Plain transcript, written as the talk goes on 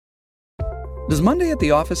Does Monday at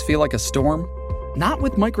the office feel like a storm? Not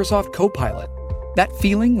with Microsoft Copilot. That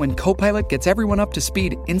feeling when Copilot gets everyone up to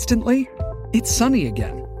speed instantly? It's sunny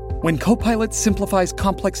again. When Copilot simplifies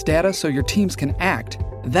complex data so your teams can act,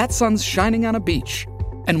 that sun's shining on a beach.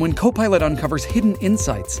 And when Copilot uncovers hidden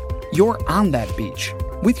insights, you're on that beach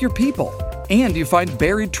with your people, and you find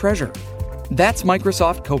buried treasure. That's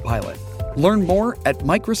Microsoft Copilot. Learn more at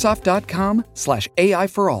Microsoft.com/AI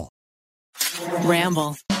for all.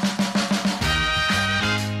 Ramble.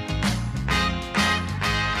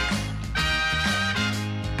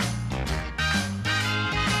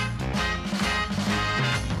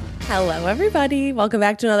 Hello, everybody. Welcome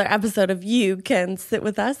back to another episode of You Can Sit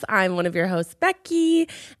With Us. I'm one of your hosts, Becky,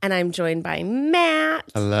 and I'm joined by Matt.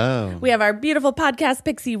 Hello. We have our beautiful podcast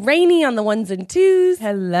pixie, Rainey, on the ones and twos.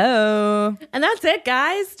 Hello. And that's it,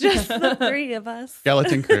 guys. Just the three of us.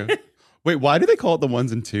 Skeleton crew. Wait, why do they call it the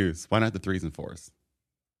ones and twos? Why not the threes and fours?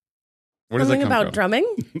 Where does that Something come about from? drumming?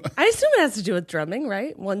 I assume it has to do with drumming,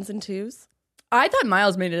 right? Ones and twos. I thought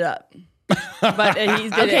Miles made it up. But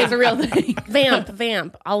he's okay, it's a real thing.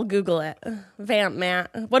 Vamp. I'll Google it. Vamp, Matt.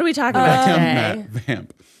 What are we talking about today?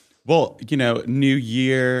 Vamp. Well, new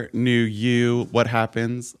year, new you. What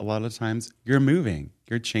happens? A lot of times you're moving,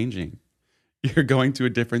 you're changing, you're going to a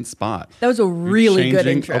different spot. That was a really good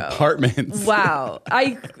Changing intro. apartments. Wow.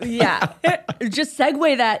 Just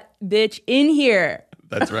segue that bitch in here.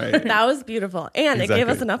 That's right. That was beautiful. And it gave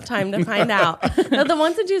us enough time to find out that the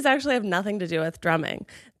ones and twos actually have nothing to do with drumming.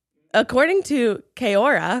 According to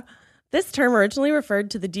Keora, this term originally referred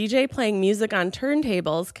to the DJ playing music on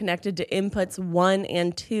turntables connected to inputs 1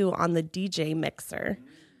 and 2 on the DJ mixer.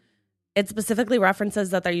 It specifically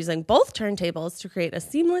references that they're using both turntables to create a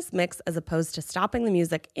seamless mix as opposed to stopping the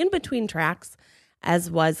music in between tracks,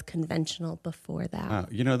 as was conventional before that. Wow,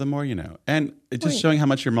 the more you know. And it's just showing how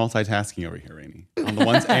much you're multitasking over here, Rainey. On the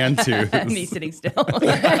ones and twos. Me sitting still. Look,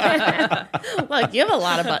 you have a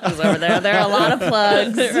lot of buttons over there. There are a lot of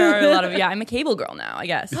plugs. There are a lot of, I'm a cable girl now, I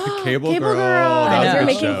guess. Cable Girl. Girl. That was a You're good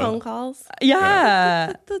making show. phone calls.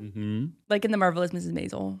 Yeah. Mm-hmm. Like in The Marvelous Mrs.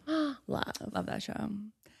 Maisel. Love that show.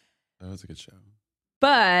 That was a good show.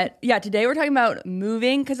 But today we're talking about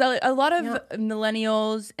moving because a lot of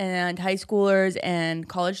millennials and high schoolers and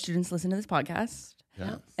college students listen to this podcast.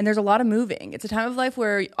 Yeah. And there's a lot of moving. It's a time of life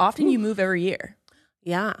where often you move every year.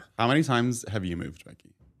 Yeah. How many times have you moved,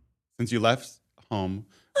 Becky? Since you left home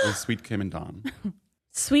with Sweet Kim and Don.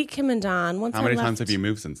 Sweet Kim and Don. How many times have you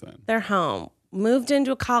moved since then? They're home. Moved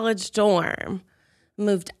into a college dorm.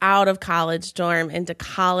 Moved out of college dorm into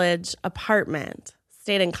college apartment.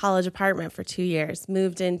 Stayed in college apartment for 2 years.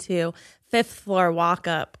 Moved into 5th floor walk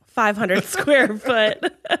up, 500 square foot,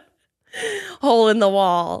 hole in the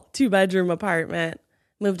wall, 2-bedroom apartment.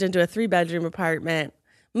 Moved into a 3-bedroom apartment.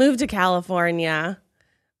 Moved to California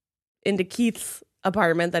into Keith's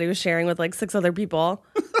apartment that he was sharing with like 6 other people.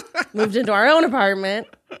 Moved into our own apartment.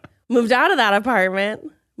 Moved out of that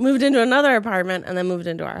apartment. Moved into another apartment and then moved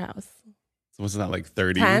into our house. So what's that, like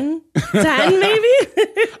 30? 10? 10 maybe?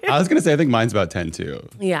 I was going to say, I think mine's about 10 too.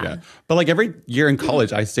 Yeah. But like every year in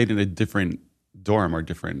college, I stayed in a different dorm or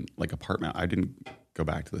different like apartment. I didn't go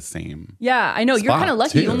back to the same. Yeah, I know. You're Spot, kind of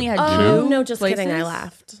lucky. too. You only had Oh, two no, just places. kidding. I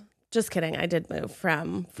left. Just kidding. I did move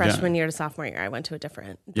from freshman year to sophomore year. I went to a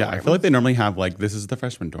different Yeah, I dorm. feel like they normally have like, this is the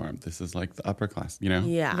freshman dorm. This is like the upper class, Yeah.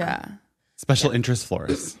 Yeah. Special interest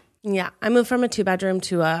floors, Yeah. I moved from a 2-bedroom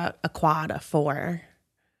to a quad, a 4.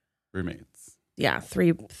 roommates. Yeah.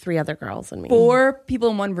 Three other girls and me. 4 people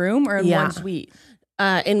in one room or in Yeah. one suite?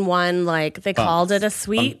 In one, like they called it a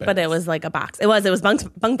suite, Bunk but it beds. was like a box. It was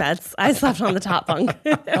bunk beds. I slept on the top bunk.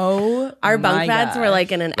 Oh, Our my bunk beds were gosh.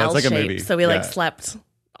 like in an That's L like a shape, movie. so we like Yeah. slept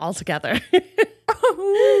all together.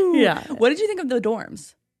 Ooh. Yeah. What did you think of the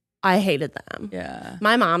dorms? I hated them. Yeah.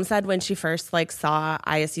 My mom said when she first like saw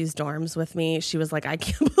ISU's dorms with me, she was like, I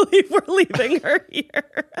can't believe we're leaving her here.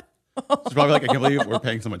 She's probably like, I can't believe we're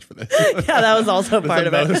paying so much for this. Yeah, that was also part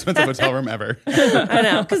of the most it. expensive hotel room ever. I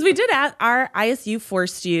know. Because we did our ISU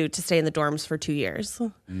forced you to stay in the dorms for 2 years.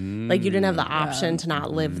 Like you didn't have the option to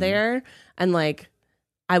not live there. And like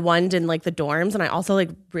I won in like the dorms, and I also like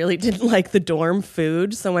really didn't like the dorm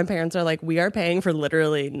food. So my parents are like, we are paying for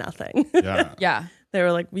literally nothing. Yeah. Yeah. They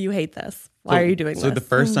were like, well, you hate this. Why are you doing so this? the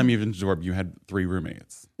first time you even dorm, you had 3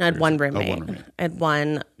 roommates. I had one Oh, roommate. one roommate. I had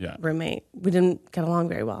one Yeah. roommate. We didn't get along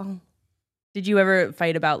very well. Did you ever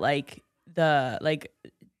fight about like the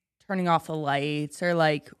turning off the lights or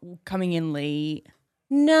like coming in late?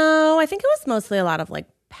 No, I think it was mostly a lot of like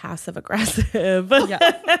passive aggressive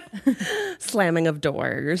slamming of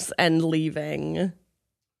doors and leaving.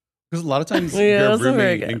 Because a lot of times Yeah, your that's not very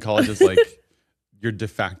roommate good. in college is like your de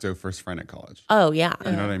facto first friend at college. Oh, yeah.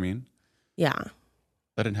 You know what I mean? Yeah.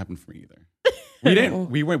 That didn't happen for me either. We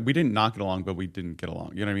didn't not get along, but we didn't get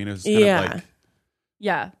along. You know what I mean? It was kind of like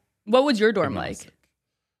Yeah. What was your dorm like?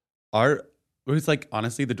 It was like,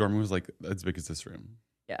 honestly, the dorm room was like as big as this room.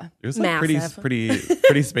 Yeah. It was like Massive.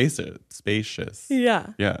 pretty spacious. Yeah.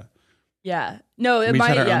 Yeah. Yeah. No, We each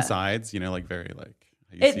had our own sides, like very like.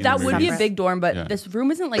 how you see That in would be a movies. big dorm, but Yeah. this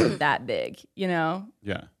room isn't like that big, Yeah.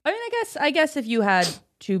 I mean, I guess if you had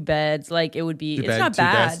 2 beds, like it would be. Two It's beds, not 2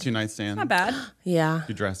 bad. desks, 2 nightstands. It's not bad. Yeah.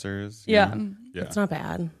 2 dressers. Yeah. Yeah. It's not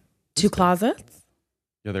bad. 2 closets?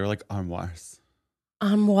 Yeah, they were like armoires.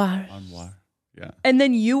 Armoire. Yeah. And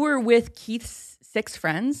then you were with Keith's 6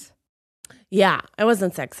 friends. Yeah. It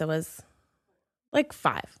wasn't 6. It was like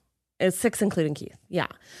 5. It was 6 including Keith. Yeah.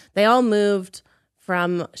 They all moved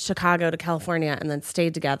from Chicago to California and then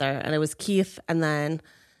stayed together. And it was Keith and then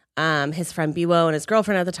his friend Biwo and his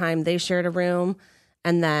girlfriend at the time. They shared a room.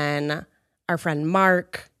 And then our friend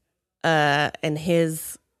Mark and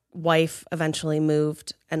his wife eventually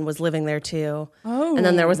moved and was living there too. Oh. And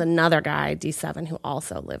then there was another guy, D7, who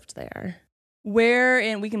also lived there.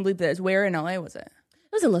 we can bleep this. Where in LA was it?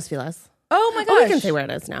 It was in Los Feliz. Oh my gosh. Oh, we can say where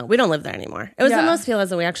it is now. We don't live there anymore. It was in Yeah. Los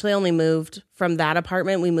Feliz, and we actually only moved from that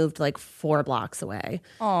apartment. We moved like 4 blocks away.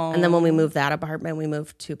 Oh. And then when we moved that apartment, we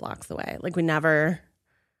moved 2 blocks away. Like we never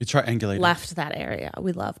You triangulated. left that area.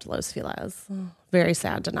 We loved Los Feliz. Very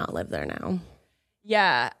sad to not live there now.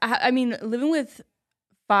 Yeah. I mean, living with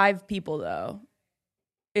 5 people though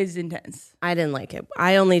is intense. I didn't like it.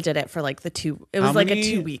 I only did it for like it was How like a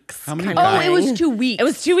many- 2 weeks. how many kind of Oh, baths- it was thing. 2 weeks. It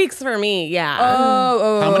was 2 weeks for me. Yeah.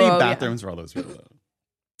 How many yeah. bathrooms were all those people?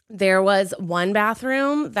 There was 1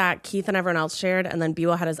 bathroom that Keith and everyone else shared, and then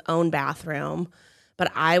Biwo had his own bathroom. But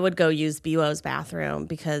I would go use Biwo's bathroom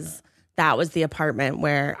because that was the apartment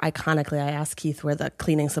where, iconically, I asked Keith where the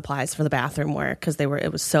cleaning supplies for the bathroom were because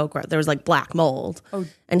it was so gross. There was like black mold,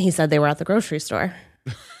 and he said they were at the grocery store.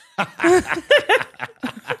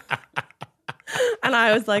 And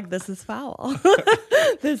I was like, "This is foul.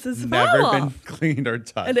 This is Never foul." been cleaned or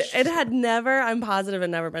touched. It had never, I'm positive, it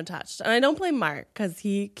never been touched. And I don't blame Mark because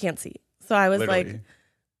he can't see. So I was Literally. like,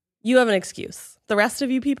 you have an excuse. The rest of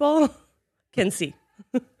you people can see.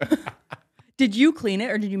 Did you clean it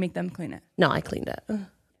or did you make them clean it? No, I cleaned it.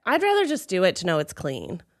 I'd rather just do it to know it's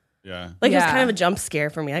clean. Yeah. Like it was Yeah. kind of a jump scare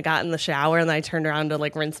for me. I got in the shower and then I turned around to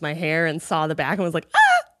like rinse my hair and saw the back and was like,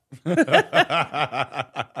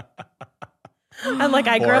 ah! And like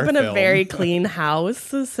I grew Horror up in a film. very clean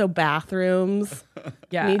house, so bathrooms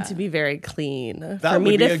Yeah. need to be very clean That for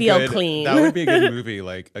me would be to a feel good- clean. That would be a good movie,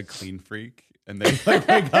 like A Clean Freak. And they like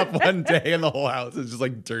wake up one day and the whole house is just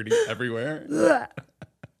like dirty everywhere.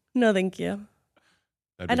 No, thank you.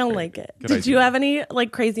 That'd be I don't great. like it. Good Did you idea. have any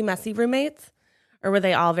like crazy messy roommates? Or were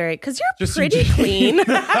they all very, because you're Just pretty Eugene. clean.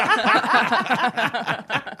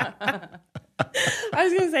 I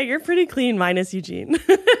was going to say, you're pretty clean minus Eugene.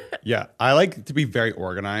 Yeah, I like to be very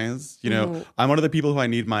organized. I'm one of the people who I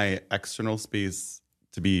need my external space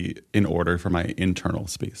to be in order for my internal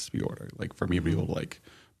space to be ordered. Like for me to be able to like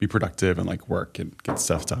be productive and like work and get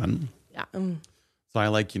stuff done. Yeah. So I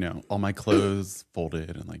like, all my clothes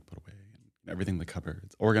folded and like put away and everything in the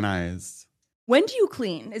cupboards, organized. When do you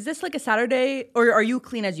clean? Is this like a Saturday or are you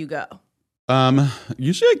clean as you go?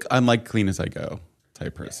 Usually I'm like clean as I go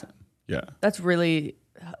type person. Yeah. That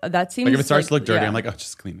seems Like if it starts to look dirty, yeah. I'm like, oh,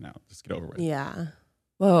 just clean it out. Just get over with. Yeah.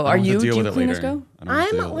 Whoa, I are don't have to you? deal Do with you it clean as later. go? I don't have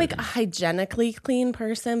to deal I'm with like it a later. hygienically clean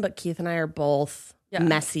person, but Keith and I are both Yeah.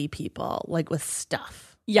 messy people, like with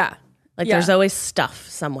stuff. Yeah. Like Yeah. there's always stuff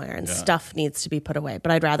somewhere and Yeah. stuff needs to be put away.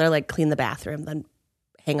 But I'd rather like clean the bathroom than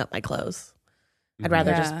hang up my clothes. I'd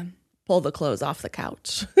rather just Yeah. pull the clothes off the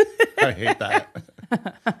couch. I hate that.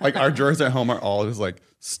 Like our drawers at home are all just like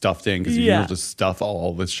stuffed in because Yeah. you'll just stuff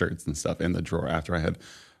all the shirts and stuff in the drawer after I had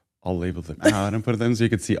all labeled them out and put them so you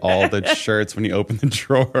could see all the shirts when you open the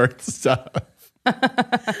drawer and stuff.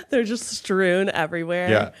 They're just strewn everywhere.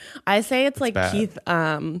 Yeah. I say it's like bad. Keith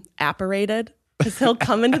apparated because he'll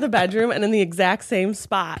come into the bedroom and in the exact same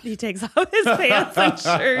spot he takes off his pants and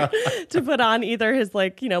shirt to put on either his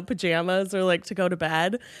like, pajamas or like to go to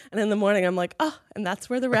bed. And in the morning I'm like, oh, and that's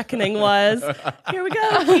where the reckoning was. Here we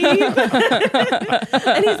go, Keith.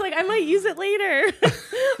 And he's like, I might use it later.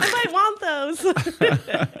 I might want those.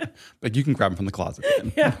 Like you can grab them from the closet.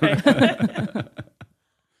 Then. Yeah, right.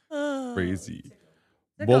 Crazy.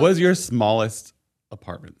 What was your smallest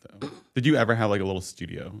apartment though? Did you ever have like a little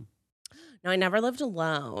studio? No, I never lived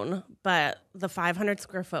alone, but the 500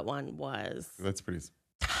 square foot one was That's pretty.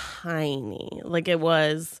 tiny. Like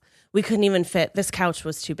we couldn't even fit. This couch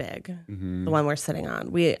was too big. Mhm. The one we're sitting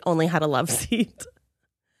on. We only had a love seat.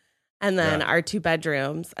 And then Yeah. our 2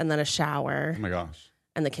 bedrooms and then a shower Oh my gosh.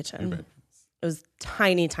 and the Too kitchen. bad. It was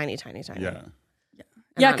tiny, tiny, tiny, tiny. Yeah.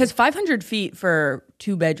 Yeah, because 500 feet for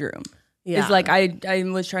 2-bedroom Yeah. is like, I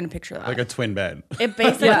was trying to picture that. Like a twin bed. It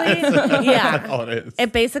basically, That's all it is.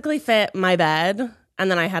 it basically fit my bed,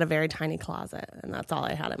 and then I had a very tiny closet, and that's all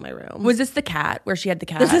I had in my room. Was this the cat where she had the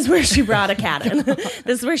cat? This is where she brought a cat in. This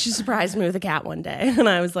is where she surprised me with a cat one day, and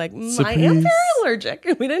I was like, I am very allergic.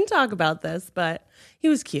 We didn't talk about this, but he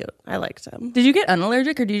was cute. I liked him. Did you get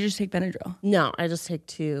unallergic or do you just take Benadryl? No, I just take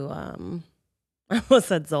 2. I almost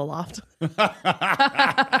said Zoloft. 2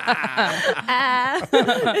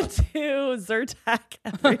 Zyrtec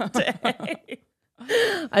every day.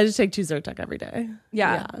 I just take 2 Zyrtec every day.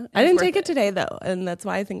 Yeah. I didn't take it today though, and that's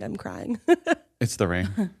why I think I'm crying. It's the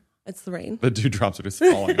rain. It's the rain. The dewdrops are just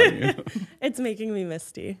falling on you. It's making me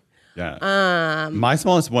misty. Yeah. My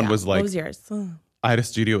smallest one was like, what was yours? I had a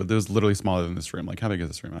studio that was literally smaller than this room. Like, how big is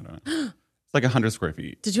this room? I don't know. It's like 100 square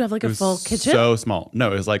feet. Did you have like It a was full kitchen? So small.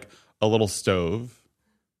 No, it was like a little stove.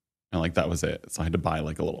 And like that was it. So I had to buy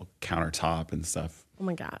like a little countertop and stuff. Oh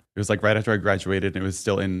my God. It was like right after I graduated, and it was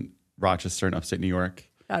still in Rochester in upstate New York.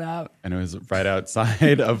 Shout out. And it was right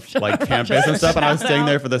outside of like campus and stuff. And I was staying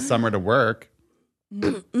there for the summer to work.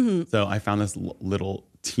 So I found this little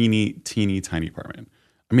teeny tiny apartment.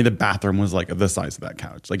 I mean, the bathroom was like the size of that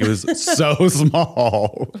couch. Like it was so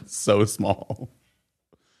small, so small,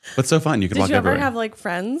 but so fun. You could Did walk you ever everywhere. have like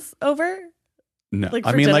friends over? No, Like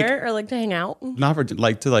I for mean, dinner like or like to hang out? not for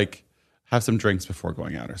like to like have some drinks before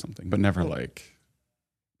going out or something, but never like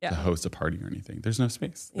to host a party or anything. There's no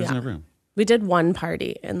space. There's Yeah. no room. We did one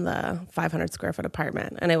party in the 500 square foot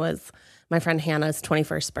apartment, and it was my friend Hannah's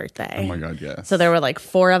 21st birthday. Oh my God, yes. So there were like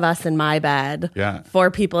 4 of us in my bed, Yeah. 4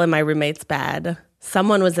 people in my roommate's bed.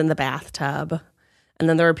 Someone was in the bathtub, and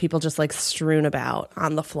then there were people just like strewn about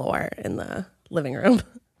on the floor in the living room. It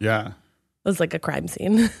Yeah. was like a crime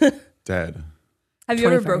scene. Dead. Have you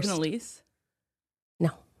ever 21st. broken a lease?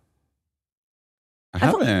 No, I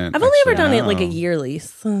haven't. I've only ever actually, done it no. like a year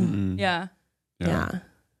lease. Mm. Yeah. Yeah.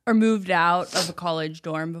 Or moved out of a college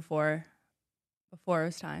dorm before it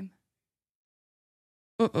was time?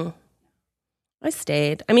 Mm-mm. I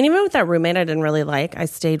stayed. I mean, even with that roommate I didn't really like, I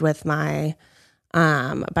stayed with my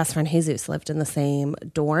best friend Jesus, lived in the same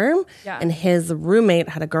dorm. Yeah. And his roommate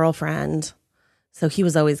had a girlfriend, so he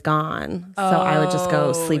was always gone. So I would just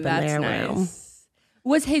go sleep in that's their nice. room.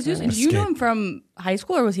 Was Jesus, did you know Escape. him from high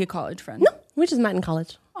school or was he a college friend? No, we just met in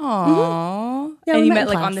college. Aww. Yeah, and we you met met in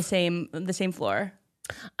like on class. the same floor.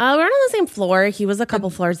 We were on the same floor. He was a couple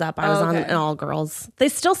floors up. I was on okay. an all girls. They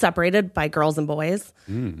still separated by girls and boys,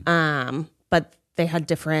 but they had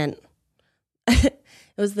different. It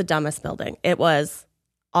was the dumbest building. It was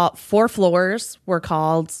 4 floors were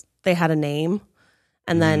called. They had a name,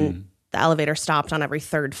 and then the elevator stopped on every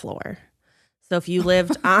 3rd floor. So if you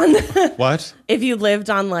lived on, What? if you lived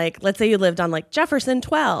on like, let's say you lived on like Jefferson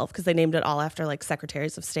 12, because they named it all after like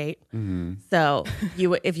secretaries of state. So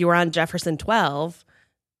if you were on Jefferson 12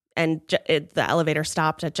 and the elevator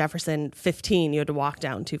stopped at Jefferson 15, you had to walk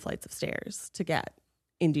down 2 flights of stairs to get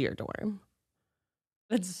into your dorm.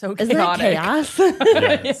 That's so Isn't that chaotic.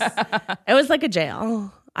 chaos? Yes. It was like a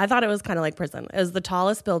jail. I thought it was kind of like prison. It was the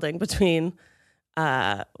tallest building between,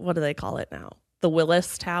 what do they call it now? The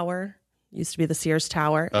Willis Tower. Used to be the Sears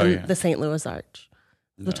Tower, Oh, and yeah. the St. Louis Arch.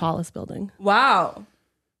 The tallest building. Wow.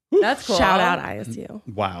 That's cool. Shout out ISU.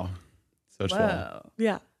 Wow. So tall. Whoa.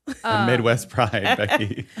 Yeah. The Midwest pride,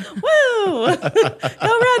 Becky. Woo!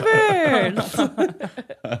 Go Redbirds!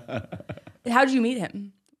 How did you meet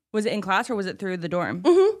him? Was it in class or was it through the dorm?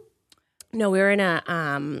 No, we were in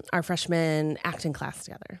our freshman acting class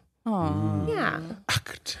together. Aww. Yeah.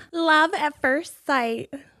 Love at first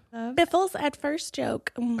sight. Biffles at first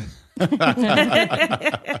joke.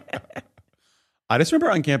 I just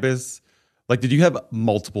remember on campus, like, did you have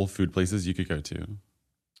multiple food places you could go to?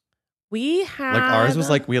 We had Like ours was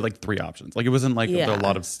like we had like 3 options. Like it wasn't like Yeah. a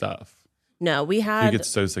lot of stuff. no, we You had get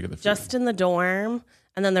so sick of the food. just in the dorm,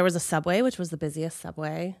 and then there was a Subway, which was the busiest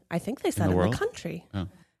Subway I think they said the in world? the country, Oh.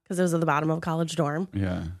 because it was at the bottom of a college dorm.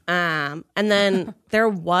 Yeah. And then there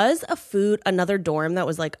was another dorm that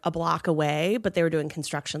was like a block away, but they were doing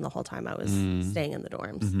construction the whole time I was staying in the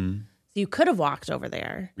dorms. So you could have walked over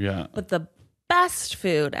there. Yeah. But the best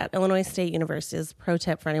food at Illinois State University, is pro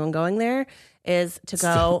tip for anyone going there, is to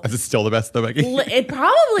go. Is it still the best though, Becky? It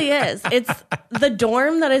probably is. It's the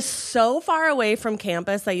dorm that is so far away from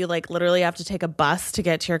campus that you like literally have to take a bus to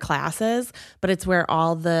get to your classes, but it's where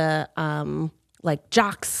all the like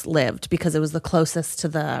jocks lived, because it was the closest to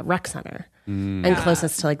the rec center and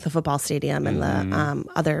closest to like the football stadium and the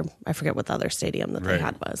other, I forget what the other stadium that they Right.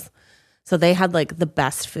 had was. So they had like the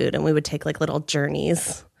best food, and we would take like little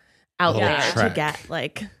journeys out little there trek. to get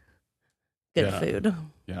like good food.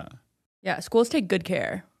 Yeah. Yeah, schools take good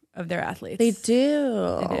care of their athletes. They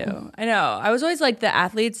do. They do. I know. I was always like the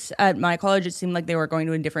athletes at my college, it seemed like they were going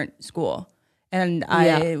to a different school. And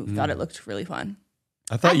I thought it looked really fun.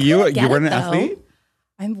 I thought you were an athlete?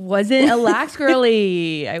 I wasn't a lax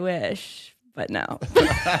girly. I wish, but no.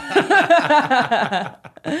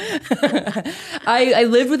 I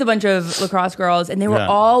lived with a bunch of lacrosse girls, and they were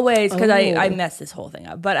always, because I messed this whole thing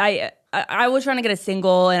up, but I was trying to get a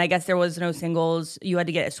single, and I guess there was no singles. You had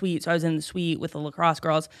to get a suite, so I was in the suite with the lacrosse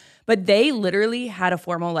girls. But they literally had a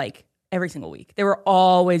formal like every single week. They were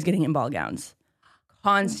always getting in ball gowns.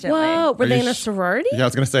 Constantly. Whoa, were they in a sorority? Yeah, I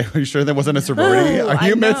was going to say, are you sure there wasn't a sorority? No, Are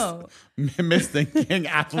you I misthinking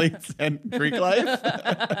athletes and Greek life?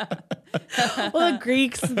 Well, the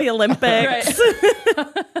Greeks, the Olympics.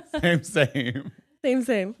 Same.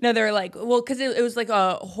 Same. No, they were like, well, because it was like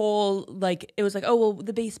a whole, like, it was like, oh, well,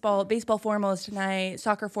 the baseball formal is tonight,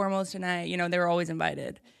 soccer formal is tonight. You know, they were always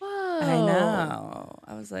invited. Whoa. I know.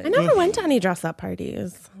 I was like, I never went to any dress-up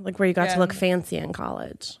parties, like where you got to look fancy in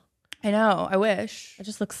college. I know. I wish. It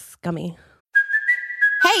just looks scummy.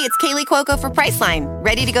 Hey, it's Kaylee Cuoco for Priceline.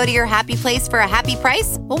 Ready to go to your happy place for a happy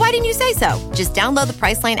price? Well, why didn't you say so? Just download the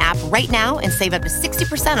Priceline app right now and save up to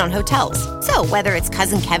 60% on hotels. So whether it's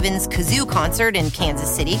Cousin Kevin's Kazoo Concert in Kansas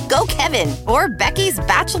City, go Kevin, or Becky's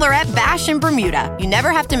Bachelorette Bash in Bermuda, you never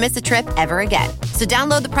have to miss a trip ever again. So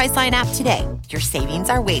download the Priceline app today. Your savings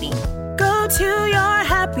are waiting. Go to your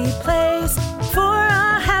happy place for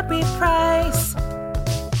a happy price.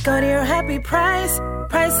 Go to your happy price,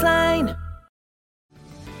 Priceline.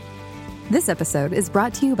 This episode is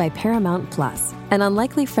brought to you by Paramount Plus. An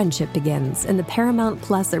unlikely friendship begins in the Paramount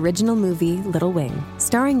Plus original movie Little Wing,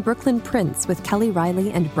 starring Brooklyn Prince with Kelly Riley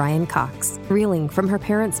and Brian Cox. Reeling from her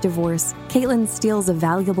parents' divorce, Caitlin steals a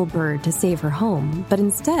valuable bird to save her home, but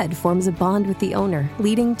instead forms a bond with the owner,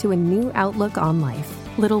 leading to a new outlook on life.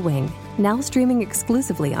 Little Wing, now streaming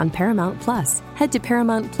exclusively on Paramount Plus. Head to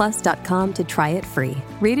ParamountPlus.com to try it free.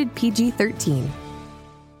 Rated PG-13.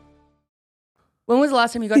 When was the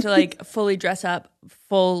last time you got to like fully dress up,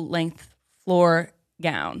 full length floor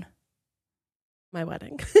gown? My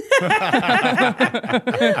wedding.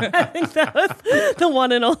 I think that was the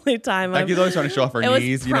one and only time. Becky's always trying to show off her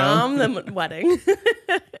knees, you know? Prom, the wedding.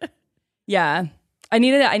 Yeah. I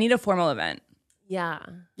need a formal event. Yeah.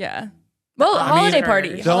 Yeah. Well, holiday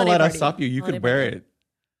party. Don't let us party. stop you. You could wear it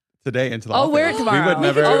today into the I'll office. wear it tomorrow. We would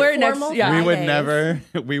never. I'll wear it next. Formal Yeah.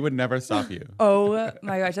 We would never stop you. Oh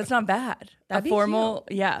my gosh, that's not bad. That'd be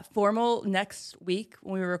formal next week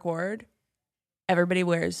when we record. Everybody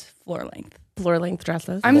wears floor length. Floor length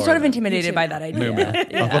dresses. I'm sort of intimidated by that idea. Moo-moo.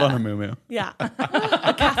 I'll put on a moo-moo. Yeah.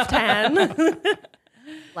 A caftan.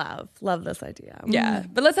 Love this idea. Yeah,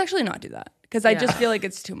 but let's actually not do that because I just feel like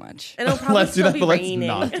it's too much. And it'll probably Let's do still that, be but let's raining.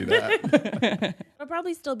 not do that. It'll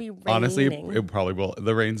probably still be raining. Honestly, it probably will.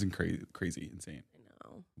 The rain's crazy, insane. I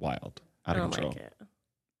know. Wild. I Out of don't control. like it.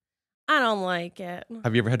 I don't like it.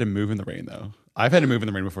 Have you ever had to move in the rain, though? I've had to move in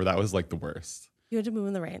the rain before. That was like the worst. You had to move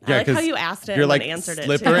in the rain. Yeah, I like how 'cause you asked it You're and like then answered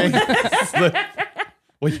slippering. it too.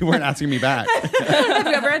 Well, you weren't asking me back. Have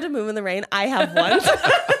you ever had to move in the rain? I have once.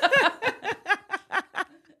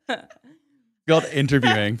 Called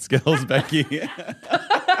interviewing skills, Becky.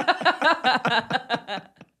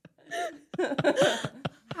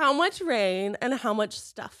 How much rain and how much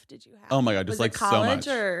stuff did you have? Oh my God, just Was like it so college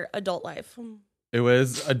much. or adult life? It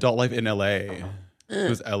was adult life in LA. It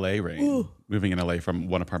was LA rain. Moving in LA from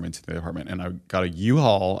one apartment to the other apartment. And I got a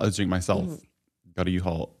U-Haul. I was doing it myself. Got a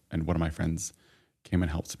U-Haul. And one of my friends came and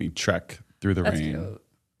helped me trek through the rain. Cute.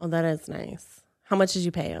 Oh, that is nice. How much did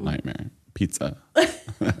you pay him? Nightmare. Pizza.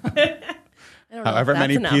 I don't know if However that's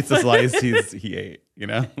many enough. pizza slices he ate, you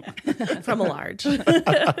know? From a large.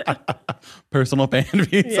 Personal pan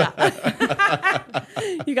pizza. Yeah.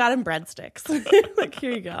 You got him breadsticks. Like,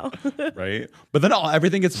 here you go. Right? But then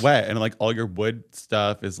everything gets wet and like all your wood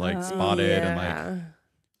stuff is like spotted and like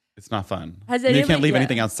it's not fun. Has And you anybody- can't leave yeah.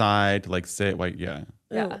 anything outside to like sit. Like, yeah.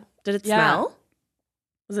 Yeah. Ooh. Did it Yeah. smell?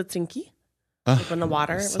 Was it stinky? Like when the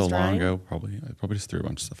water was so long drying? ago, probably. I probably just threw a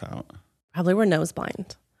bunch of stuff out. Probably were nose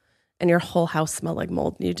blind. And your whole house smelled like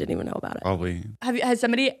mold and you didn't even know about it. Probably. Has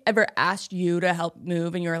somebody ever asked you to help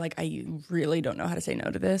move and you're like, I really don't know how to say no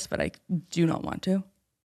to this, but I do not want to?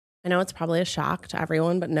 I know it's probably a shock to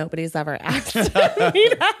everyone, but nobody's ever asked me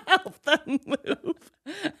to help them move.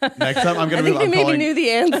 Next time I'm I gonna think move. they I'm maybe calling, knew the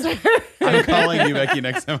answer. I'm calling you, Becky.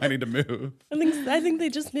 Next time I need to move. I think they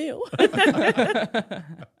just knew.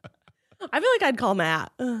 I feel like I'd call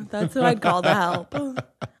Matt. That's who I'd call to help.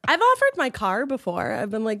 I've offered my car before.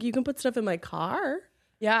 I've been like, you can put stuff in my car.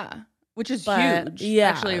 Yeah. Which is But, huge. yeah.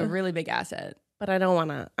 Actually, a really big asset. but I don't want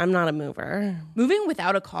to. I'm not a mover. Moving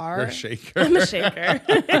without a car. You're a shaker. I'm a shaker.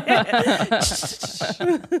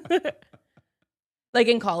 Like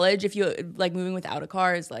in college, if you like moving without a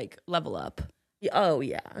car is like level up. Oh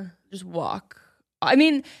yeah. Just walk. I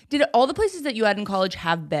mean, did all the places that you had in college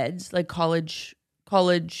have beds? Like college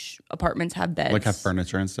apartments have beds? Like have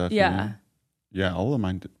furniture and stuff. Yeah. You mean? Yeah, all of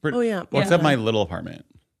mine did. Oh yeah. Well, except my little apartment.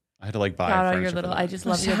 I had to like buy Shout out furniture your for little. that. I just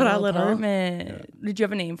love your Shout out little little. apartment. Yeah. Did you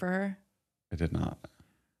have a name for her? I did not.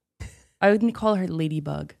 I would call her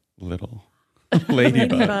Ladybug. Little.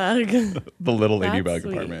 Ladybug. Ladybug. The little That's ladybug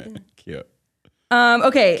sweet. apartment. Cute.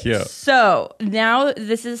 Okay, Cute. so now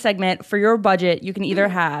this is a segment for your budget. You can either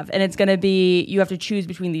have, and it's going to be, you have to choose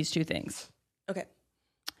between these two things. Okay.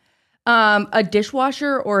 A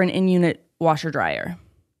dishwasher or an in-unit washer dryer.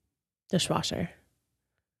 Dishwasher.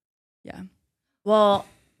 Yeah. Well,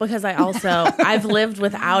 because I've lived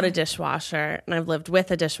without a dishwasher and I've lived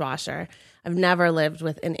with a dishwasher. I've never lived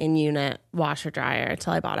with an in-unit washer dryer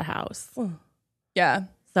until I bought a house. Yeah.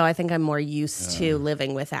 So I think I'm more used to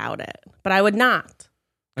living without it. But I would not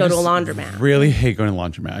go to a laundromat. Really hate going to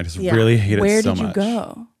laundromat. I just Yeah. really hate Where it so did you much.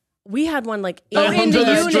 go? We had one like Oh, in in the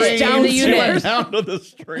the unit. unit. Down the unit. Down to the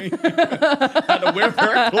stream. Had to whip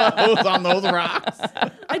her clothes on those rocks.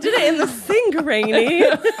 I did it in the sink, Rainy.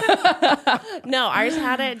 No, ours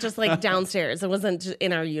had it just like downstairs. It wasn't just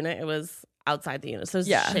in our unit. It was outside the unit. So it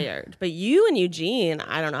was shared. But you and Eugene,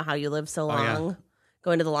 I don't know how you lived so long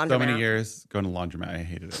going to the laundromat. So many years going to laundromat. I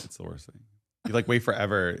hated it. It's the worst thing. You like wait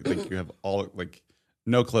forever. Like you have all like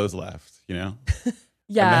no clothes left, you know?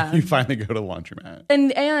 Yeah. And then you finally go to the laundromat.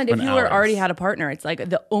 And if Spend you were hours. already had a partner, it's like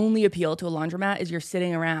the only appeal to a laundromat is you're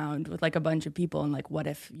sitting around with like a bunch of people and like, what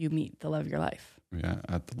if you meet the love of your life? Yeah.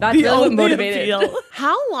 At the That's really motivated.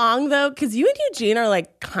 How long though? Because you and Eugene are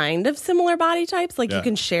like kind of similar body types. Like you Yeah.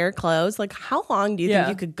 can share clothes. Like how long do you think Yeah.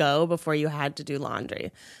 you could go before you had to do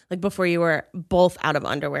laundry? Like before you were both out of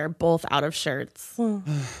underwear, both out of shirts.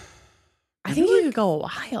 I think you could go a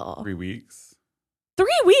while. 3 weeks. 3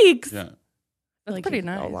 weeks. Yeah. That's Like pretty you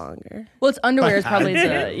could go nice. longer. Well, it's underwear is probably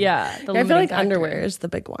Yeah, the I feel limiting like factor. underwear is the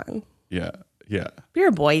big one. Yeah. Yeah. If you're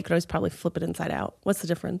a boy, you could always probably flip it inside out. What's the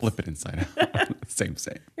difference? Flip it inside out. Same.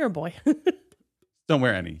 You're a boy. Don't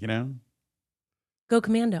wear any, you know? Go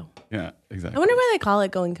commando. Yeah, exactly. I wonder why they call it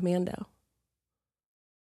going commando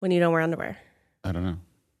when you don't wear underwear. I don't know.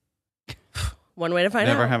 One way to find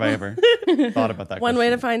Never out. have I ever thought about that. One way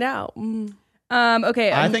to question. find out. Mm.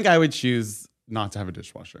 Okay. I think I would choose not to have a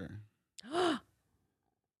dishwasher.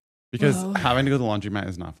 Because having to go to the laundromat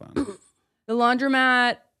is not fun. the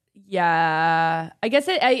laundromat. Yeah, I guess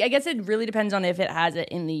it really depends on if it has it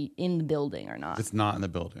in the building or not. It's not in the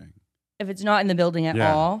building. If it's not in the building at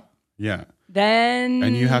Yeah. all, Yeah. then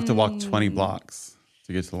And you have to walk 20 blocks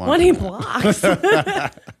to get to the laundromat. 20 blocks.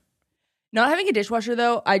 Not having a dishwasher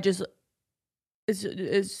though, it's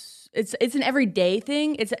an everyday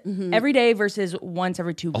thing. It's every day versus once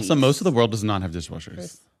every 2 weeks. Also, most of the world does not have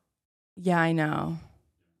dishwashers. Yeah, I know.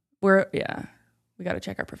 We got to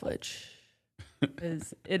check our privilege.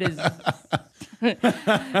 It is. Guys,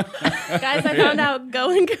 I found out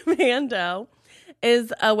going commando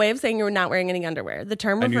is a way of saying you're not wearing any underwear. The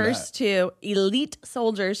term I knew refers that. to elite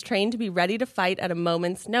soldiers trained to be ready to fight at a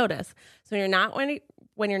moment's notice. So when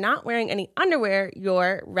you're not wearing any underwear,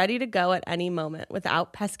 you're ready to go at any moment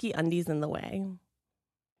without pesky undies in the way.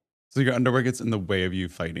 So your underwear gets in the way of you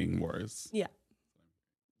fighting wars. Yeah.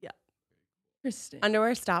 Interesting.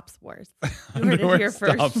 Underwear stops wars. You heard it here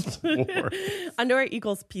first. Stops war. Underwear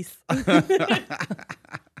equals peace.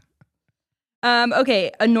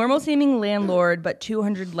 Okay, a normal seeming landlord, but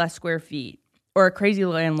 200 less square feet, or a crazy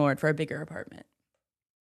landlord for a bigger apartment.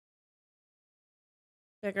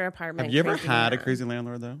 Bigger apartment. Have you ever crazy had a man. crazy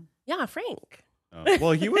landlord though? Yeah, Frank. Oh,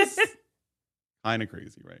 well, he was kind of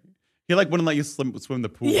crazy, right? He like wouldn't let you swim the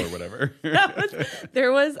pool or whatever.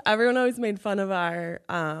 Everyone always made fun of our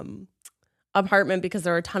apartment because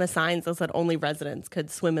there were a ton of signs that said only residents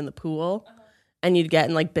could swim in the pool. And you'd get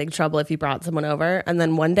in like big trouble if you brought someone over. And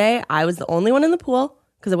then one day I was the only one in the pool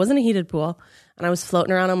because it wasn't a heated pool. And I was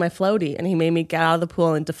floating around on my floaty and he made me get out of the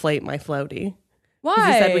pool and deflate my floaty. Why?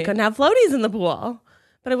 Because he said we couldn't have floaties in the pool.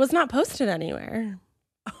 But it was not posted anywhere.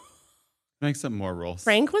 Makes it more rules.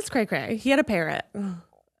 Frank was cray-cray. He had a parrot.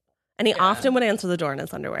 And he often would answer the door in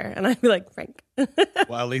his underwear. And I'd be like, Frank.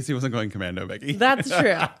 Well, at least he wasn't going commando, Becky. That's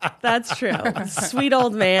true. That's true. Sweet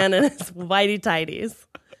old man and his whitey tighties.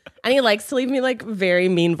 And he likes to leave me like very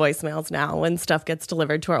mean voicemails now when stuff gets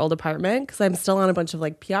delivered to our old apartment because I'm still on a bunch of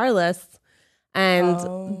like PR lists.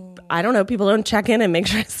 And I don't know, people don't check in and make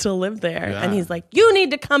sure I still live there. Yeah. And he's like, you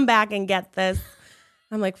need to come back and get this.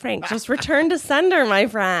 I'm like, Frank, just return to sender, my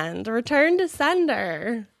friend. Return to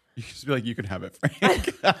sender. You should just be like, you can have it,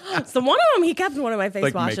 Frank. So one of them, he kept one of my face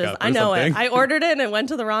Like washes. makeup or I know something. it. I ordered it and it went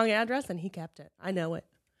to the wrong address and he kept it. I know it.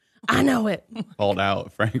 I know it. Called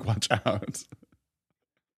out, Frank. Watch out.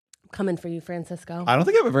 I'm coming for you, Francisco. I don't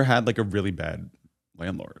think I've ever had like a really bad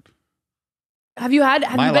landlord. Have you My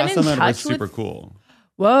been in last landlord was touch super with? cool.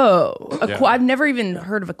 Whoa, Yeah. I've never even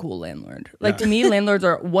heard of a cool landlord. Like to me, landlords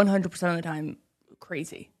are 100% of the time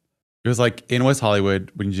crazy. It was like in West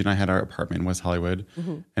Hollywood when Gina and I had our apartment in West Hollywood,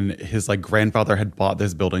 and his like grandfather had bought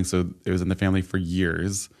this building, so it was in the family for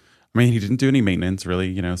years. I mean, he didn't do any maintenance really,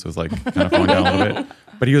 you know, so it was like kind of falling down a little bit.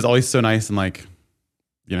 But he was always so nice and like,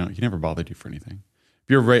 you know, he never bothered you for anything.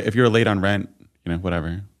 If you're late on rent, you know,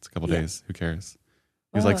 whatever, it's a couple days, who cares?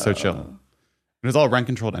 He was like so chill. And it was all rent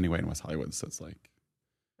controlled anyway in West Hollywood, so it's like,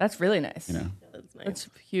 That's really nice. you know, That's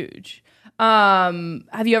huge.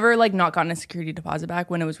 Have you ever like not gotten a security deposit back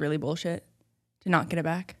when it was really bullshit to not get it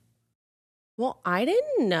back? Well, I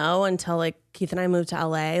didn't know until like Keith and I moved to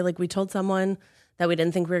LA. Like we told someone that we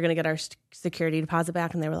didn't think we were going to get our security deposit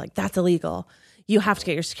back. And they were like, that's illegal. You have to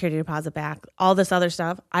get your security deposit back. All this other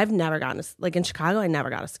stuff. I've never gotten like in Chicago, I never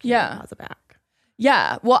got a security deposit back.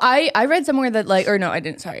 Yeah. Well, I read somewhere that like, or no, I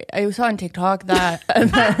didn't. Sorry. I saw on TikTok that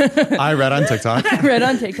I read on TikTok.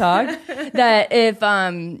 that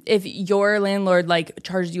if your landlord like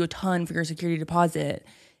charges you a ton for your security deposit,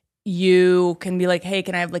 you can be like, hey,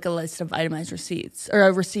 can I have like a list of itemized receipts or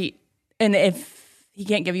a receipt? And if he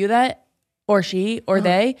can't give you that, or she or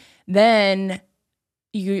they, then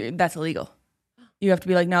that's illegal. You have to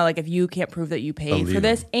be like, no, like if you can't prove that you paid for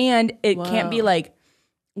this, and it can't be like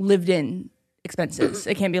lived in expenses.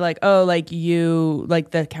 It can't be like, oh, like you,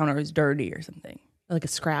 like the counter is dirty or something. Like a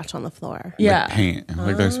scratch on the floor. Yeah. Like paint.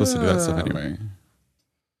 Like they're supposed to do that stuff anyway.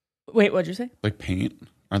 Wait, what'd you say? Like paint.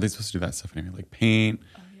 Aren't they supposed to do that stuff anyway? Like paint.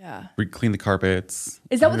 Yeah. Clean the carpets.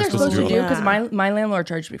 Is that what they're You're supposed to do? that. Because my landlord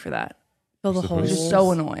charged me for that. Fill the Supposed Which holes. is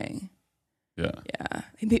so annoying. Yeah.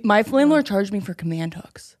 Yeah. My landlord charged me for command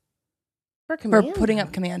hooks. For For putting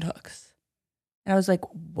up command hooks. And I was like,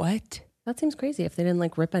 what? That seems crazy if they didn't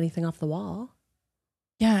like rip anything off the wall.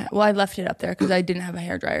 Yeah. Well, I left it up there because I didn't have a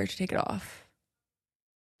hairdryer to take it off.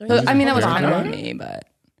 Don't So, you I mean, that just was put it kind of on on there? me, but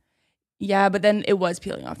yeah, but then it was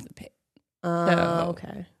peeling off the paint. Oh, So,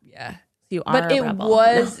 okay. Yeah. You are But a it rebel.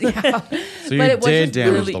 was, No. yeah. So you But it was did just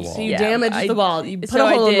damage really- the wall. So you damaged the wall. You put so a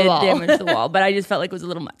hole I in the did wall. damage the wall, but I just felt like it was a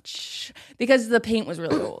little much because the paint was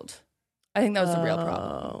really old. I think that was the real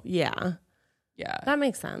problem. Oh, yeah. Yeah. That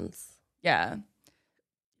makes sense. Yeah.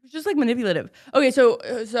 It was just like manipulative. Okay,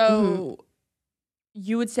 so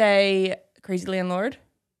you would say crazy landlord?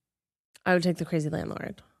 I would take the crazy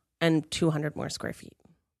landlord and 200 more square feet.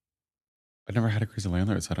 I never had a crazy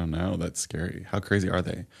landlord, so I don't know. That's scary. How crazy are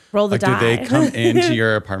they? Roll the Like, die. do they come into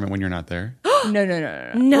your apartment when you're not there? No.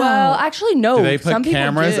 No. Well, actually, no. Do they put Some people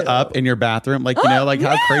cameras do. up in your bathroom? Like, you know, like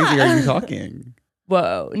how crazy are you talking?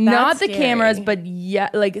 Whoa. Not the scary. cameras, but yeah,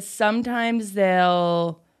 like sometimes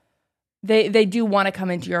they do want to come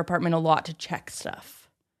into your apartment a lot to check stuff.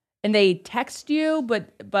 And they text you,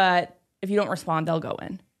 but if you don't respond, they'll go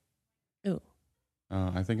in.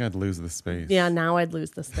 I think I'd lose the space. Yeah, now I'd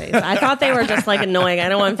lose the space. I thought they were just like annoying. I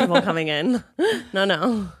don't want people coming in.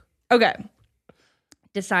 No. Okay.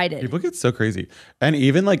 Decided. People get so crazy. And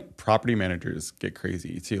even like property managers get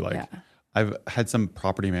crazy too. Like Yeah. I've had some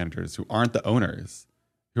property managers who aren't the owners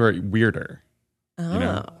who are weirder. You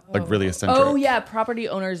know, like really eccentric. Oh yeah, property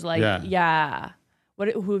owners like yeah.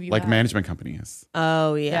 Who have you Like had? management companies.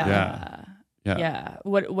 Oh, yeah. Yeah.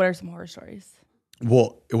 What are some horror stories?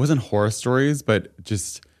 Well, it wasn't horror stories, but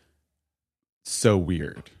just so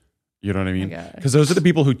weird. You know what I mean? God. Because those are the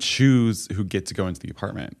people who choose who get to go into the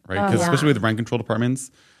apartment, right? Because especially with rent controlled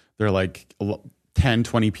apartments, they're like 10,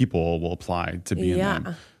 20 people will apply to be in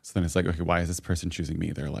them. So then it's like, okay, why is this person choosing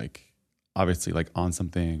me? They're like obviously like on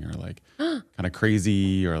something or like kind of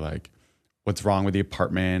crazy or like what's wrong with the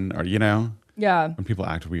apartment or, you know, Yeah. when people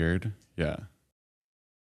act weird. Yeah.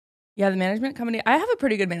 Yeah, the management company. I have a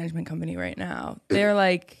pretty good management company right now. They're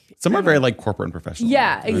like Some are very like corporate and professional.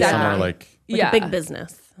 Yeah, And then Some are exactly. like Like a big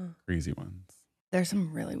business. crazy ones. There's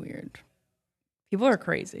some really weird. People are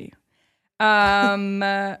crazy.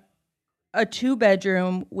 A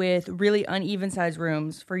 2-bedroom with really uneven sized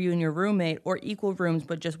rooms for you and your roommate, or equal rooms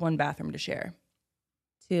but just one bathroom to share.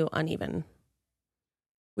 Too uneven.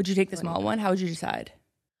 Would you take the small one? How would you decide?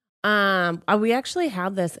 We actually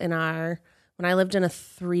had this in when I lived in a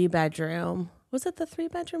 3-bedroom. Was it the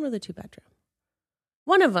 3-bedroom or the 2-bedroom?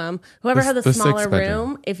 One of them. Whoever had the smaller 6-bedroom.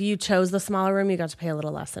 room, if you chose the smaller room, you got to pay a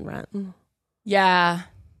little less in rent. Yeah.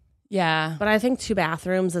 Yeah. But I think 2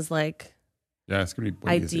 bathrooms is like Yeah, it's gonna be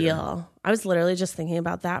way easier. ideal. I was literally just thinking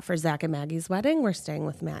about that for Zach and Maggie's wedding. We're staying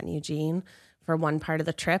with Matt and Eugene for one part of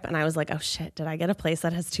the trip, and I was like, oh shit, did I get a place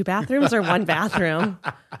that has 2 bathrooms or 1 bathroom?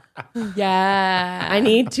 Yeah. I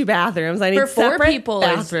need 2 bathrooms. I need For 4 separate people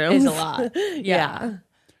bathrooms. is a lot. Yeah.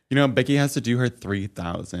 You know, Becky has to do her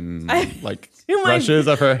 3,000 like do my brushes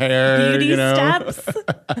of her hair. Beauty You know, steps,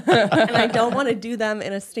 and I don't want to do them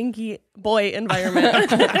in a stinky boy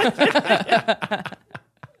environment.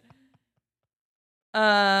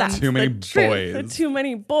 That's Too many the truth. boys. Too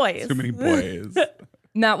many boys. Too many boys.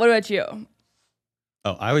 Matt, what about you?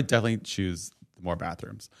 Oh, I would definitely choose more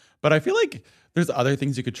bathrooms. But I feel like there's other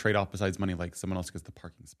things you could trade off besides money, like someone else gets the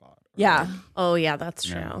parking spot. Or Yeah. Oh yeah, that's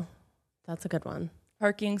true. Yeah. That's a good one.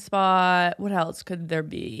 Parking spot. What else could there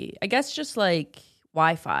be? I guess just like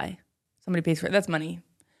Wi-Fi. Somebody pays for it. That's money.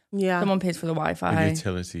 Yeah. Someone pays for the The Wi-Fi.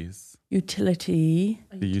 utilities. Utility.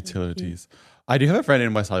 The utilities. I do have a friend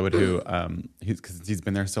in West Hollywood who, because he's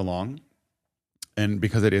been there so long, and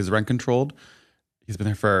because it is rent controlled, he's been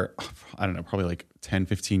there for, I don't know, probably like 10,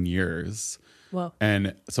 15 years. Whoa.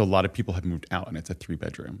 And so a lot of people have moved out, and it's a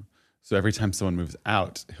 3-bedroom. So every time someone moves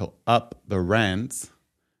out, he'll up the rent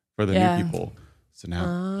for the new people. So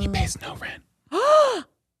now he pays no rent.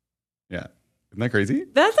 Yeah. Isn't that crazy?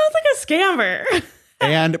 That sounds like a scammer.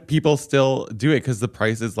 And people still do it because the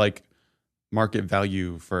price is like market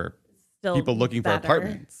value for Still people looking better. for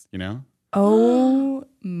apartments, you know? Oh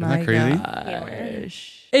my that crazy?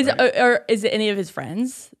 gosh. Is it any of his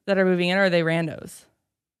friends that are moving in, or are they randos?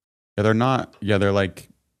 Yeah, they're not. Yeah, they're like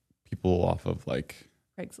people off of like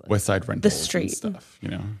Craigslist. West Side Rentals street. and stuff, you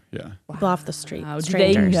know? Yeah. People off the street. Wow. Do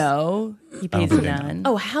they Strangers. know he pays think they know. none?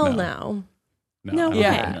 Oh hell No. no. No. I don't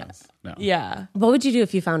Yeah. think he knows. No. Yeah. What would you do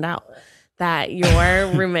if you found out that your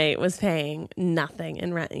roommate was paying nothing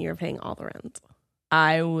in rent and you're paying all the rent?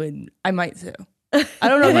 I might sue. I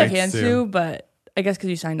don't know if I Might can sue. sue, but I guess because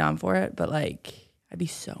you signed on for it. But like, I'd be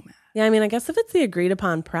so mad. Yeah, I mean, I guess if it's the agreed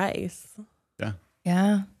upon price, Yeah.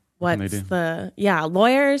 Yeah. What can they what's do?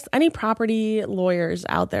 lawyers, any property lawyers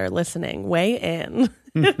out there listening, weigh in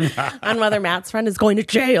on whether Matt's friend is going to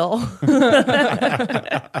jail.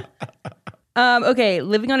 Okay,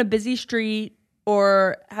 living on a busy street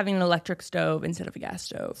or having an electric stove instead of a gas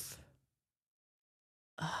stove.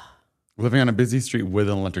 Living on a busy street with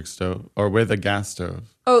an electric stove or with a gas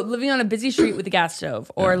stove. Oh, living on a busy street with a gas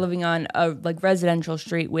stove, or Yeah. living on a like residential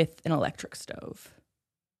street with an electric stove.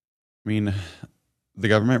 I mean, the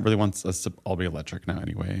government really wants us to all be electric now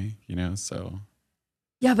anyway, you know? So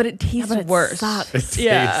Yeah, but it tastes but it worse. sucks. it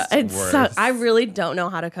Yeah, tastes It worse. sucks. I really don't know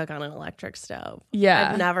how to cook on an electric stove.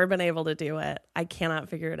 Yeah. I've never been able to do it. I cannot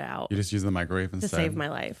figure it out You just use the microwave to instead. save my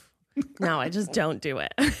life. No, I just don't do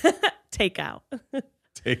it. Takeout.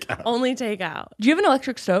 Take out. Only takeout. Do you have an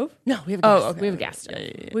electric stove? No, we have a gas, okay. we have a gas stove.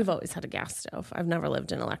 Yeah. We've always had a gas stove. I've never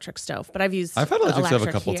lived in an electric stove, but I've used I've had the electric stove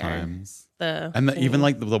a couple here. times. The Even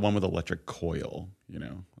like the one with electric coil, you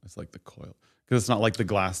know? It's like the coil. Because it's not like the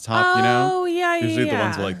glass top, you know? Oh, yeah, yeah. Usually the yeah.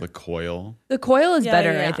 ones with like the coil. The coil is Yeah,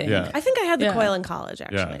 better, yeah. I think. Yeah. I think I had the Yeah. coil in college,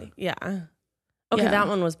 actually. Yeah. Okay, Yeah. that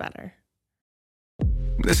one was better.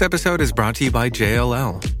 This episode is brought to you by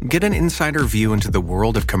JLL. Get an insider view into the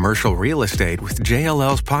world of commercial real estate with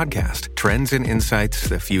JLL's podcast, Trends and Insights,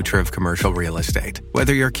 the Future of Commercial Real Estate.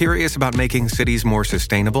 Whether you're curious about making cities more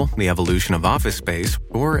sustainable, the evolution of office space,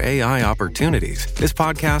 or AI opportunities, this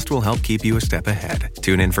podcast will help keep you a step ahead.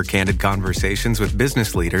 Tune in for candid conversations with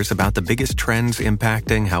business leaders about the biggest trends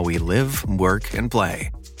impacting how we live, work, and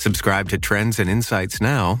play. Subscribe to Trends and Insights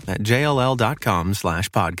now at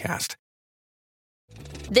jll.com/podcast.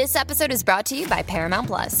 This episode is brought to you by Paramount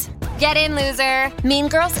Plus. Get in, loser! Mean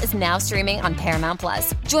Girls is now streaming on Paramount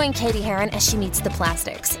Plus. Join Katie Heron as she meets the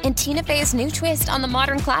plastics in Tina Fey's new twist on the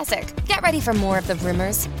modern classic. Get ready for more of the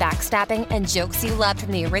rumors, backstabbing, and jokes you loved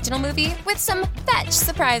from the original movie with some fetch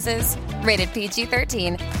surprises. Rated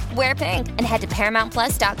PG-13. Wear pink and head to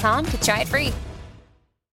ParamountPlus.com to try it free.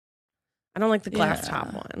 I don't like the glass Yeah.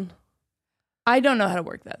 top one. I don't know how to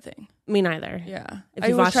work that thing. Me neither. Yeah. If I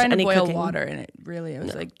you've was watched trying to any boil cooking- water and it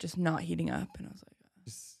was like just not heating up. And I was like,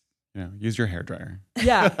 Just, you know, use your hairdryer.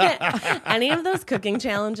 yeah. Any of those cooking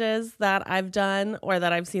challenges that I've done or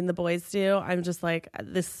that I've seen the boys do, I'm just like,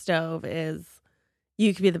 this stove is,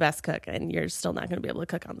 you could be the best cook and you're still not going to be able to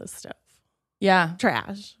cook on this stove. Yeah.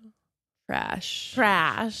 Trash. Trash.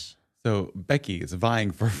 Trash. So Becky is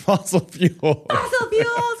vying for fossil fuel Fossil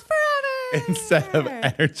fuels forever. instead of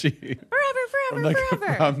energy. Forever, forever.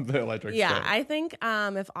 forever. From the electric Yeah, stove. I think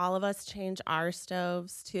if all of us change our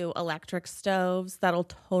stoves to electric stoves, that'll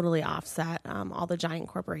totally offset all the giant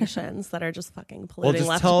corporations that are just fucking polluting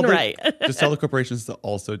left and right. Just tell the corporations to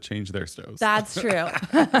also change their stoves. That's true.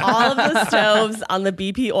 All of the stoves on the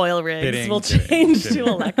BP oil rigs will change to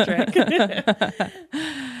electric.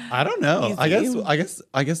 I don't know. Easy.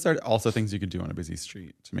 I guess there are also things you could do on a busy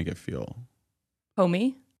street to make it feel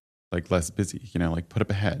Homey. like less busy. You know, like put up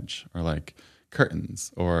a hedge or like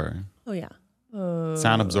curtains or Oh yeah.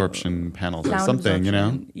 sound absorption panels or Sound something. You know.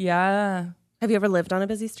 absorption. Yeah. Have you ever lived on a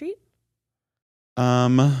busy street?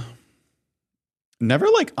 Never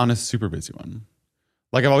like on a super busy one.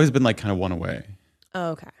 Like I've always been like kind of one away. Oh,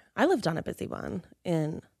 okay. I lived on a busy one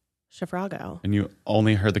in Chicago. And you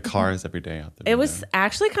only heard the cars every day out there. It was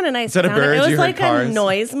actually kind of nice. Instead of birds, it was you heard like cars. a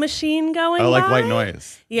noise machine going. Oh, like by. white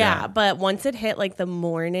noise. Yeah, but once it hit like the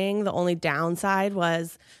morning, the only downside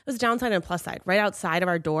was it was a downside and a plus side. Right outside of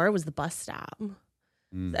our door was the bus stop.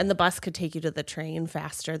 And the bus could take you to the train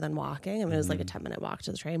faster than walking. I mean, it was like a 10-minute walk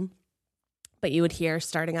to the train. But you would hear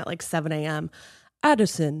starting at like 7 a.m.,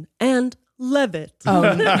 Addison and Levitt. Oh,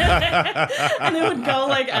 And it would go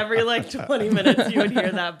like every like 20 minutes, you would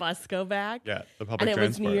hear that bus go back. Yeah, the public And it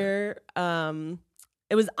was transport. near,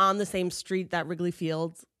 it was on the same street that Wrigley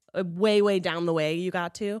Field's, way, way down the way you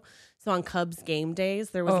got to. So on Cubs game days,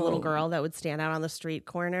 there was a little girl that would stand out on the street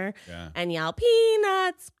corner and yell,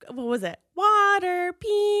 peanuts, what was it? Water,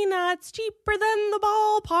 peanuts, cheaper than the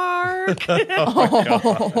ballpark.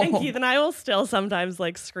 And Keith and I will still sometimes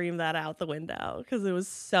like scream that out the window because it was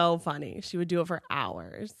so funny. She would do it for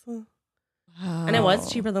hours. And it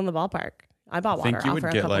was cheaper than the ballpark. I bought I water think you off her would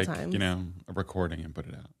a get couple like, times. you know, a recording and put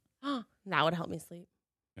it out. That would help me sleep.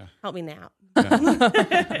 Yeah. Help me nap.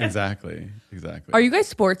 Yeah. Exactly. Are you guys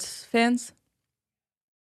sports fans?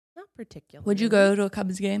 Not particularly. Would you go to a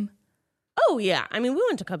Cubs game? Oh, yeah. I mean, we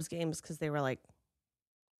went to Cubs games because they were like,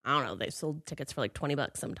 I don't know, they sold tickets for like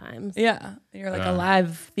 $20 sometimes. Yeah. You're like Yeah. a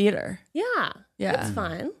live theater. Yeah. Yeah. It's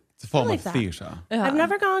fun. It's a form like of that. theater. Yeah. I've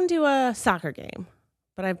never gone to a soccer game,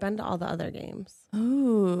 but I've been to all the other games.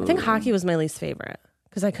 Ooh. I think hockey was my least favorite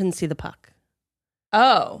because I couldn't see the puck.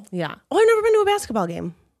 Oh. Yeah. Oh, I've never been to a basketball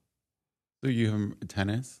game. So you have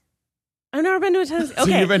tennis? I've never been to a tennis. Okay.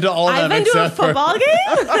 So you've been to all of I've them been to a except for- football game.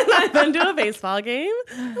 And I've been to a baseball game.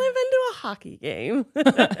 And I've been to a hockey game.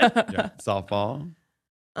 Yeah. Softball?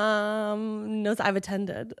 No, I've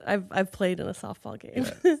attended. I've played in a softball game.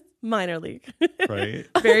 Yes. Minor league. Right?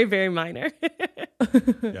 Very, very minor.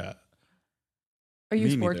 Yeah. Are you a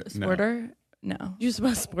Me neither. No. sporter? No. You a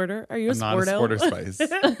sporter? Are you a I'm not a sporto? sporter spice.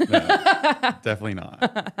 No, definitely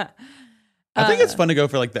not. I think it's fun to go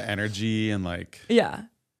for like the energy and like Yeah.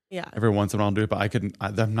 Yeah. every once in a while I'll do it,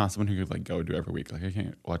 but I'm not someone who could like go do every week. Like I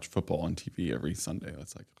can't watch football on TV every Sunday.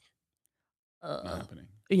 That's like not happening.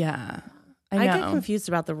 Yeah. I I get know. confused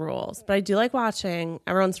about the rules, but I do like watching.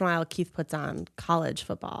 Every once in a while, Keith puts on college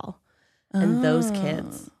football, and those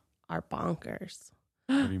kids are bonkers.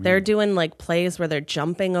 What do you They're mean? doing like plays where they're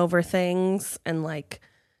jumping over things and like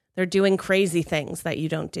they're doing crazy things that you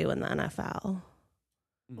don't do in the NFL.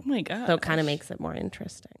 Oh my God. So it kind of makes it more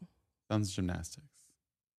interesting. Sounds gymnastics.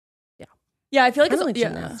 Yeah, I feel like I it's like yeah.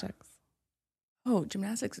 gymnastics. Oh,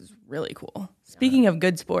 gymnastics is really cool. Speaking of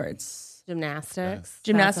good sports, Gymnastics. That's a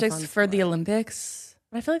gymnastics fun for the sport. Olympics.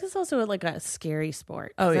 But I feel like it's also like a scary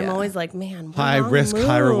sport. Oh, 'Cause I'm yeah. always like, man, one High wrong risk,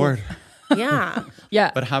 high move. reward. Yeah.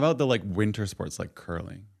 Yeah. But how about the like winter sports like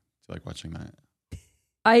curling? Do you like watching that?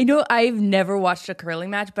 I know I've never watched a curling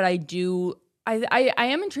match, but I do. I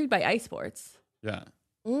am intrigued by ice sports. Yeah.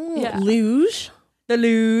 Yeah. Luge. The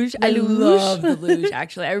luge. I luge. love the luge,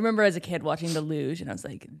 actually. I remember as a kid watching the luge and I was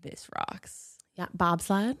like, this rocks. Yeah.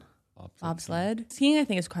 Bobsled. Bobsled. Skiing, I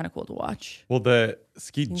think, is kind of cool to watch. Well, the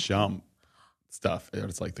ski jump stuff,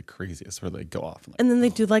 it's like the craziest where they go off. And, like, And then they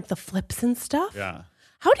do like the flips and stuff. yeah.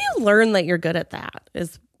 How do you learn that you're good at that?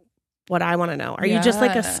 Is what I want to know. Are you just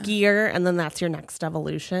like a Yeah. skier and then that's your next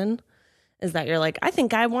evolution? Is that you're like, I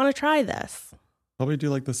think I want to try this? Probably do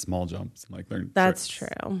like the small jumps and like learn. That's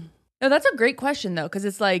tricks. true. No, that's a great question though, because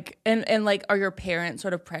it's like, and like, are your parents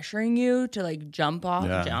sort of pressuring you to like jump off,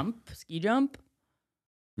 Yeah. ski jump?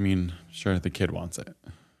 I mean, sure, the kid wants it.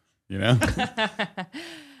 You know?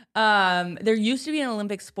 There used to be an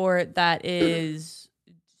Olympic sport that is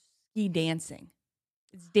ski dancing.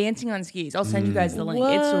 It's dancing on skis. I'll send you guys the link.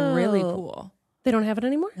 It's really Whoa. cool. They don't have it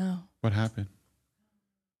anymore? No. What happened?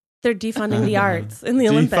 They're defunding the arts in the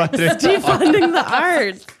Olympics. Defunding. Defunding the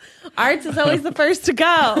arts. Arts is always the first to go.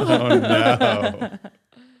 Oh, no.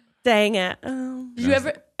 Dang it. Did you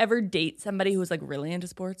ever date somebody who was like really into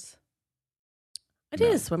sports? I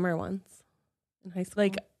dated No. a swimmer once in high school.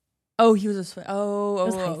 Like, Oh, he was a swimmer.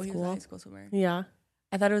 was high He was a school. high school swimmer. Yeah.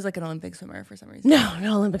 I thought it was like an Olympic swimmer for some reason.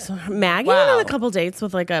 No Olympic swimmer. Maggie went on a couple dates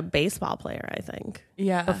with like a baseball player, I think.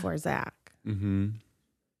 Yeah. Before Zach. Mm-hmm.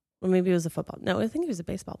 Well, maybe it was a football. No, I think he was a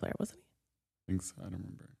baseball player, wasn't he? I think so. I don't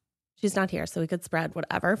remember. She's not here, so we could spread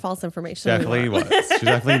whatever false information. Definitely was. She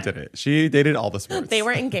definitely did it. She dated all the sports. They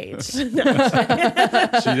were engaged. She did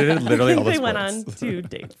it literally all the They sports. went on 2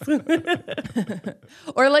 dates.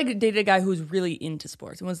 Or like dated a guy who was really into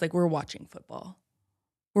sports and was like, we're watching football.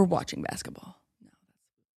 We're watching basketball. No,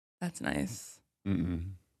 that's nice.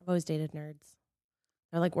 Mm-mm. I've always dated nerds.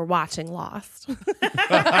 They're like, we're watching Lost.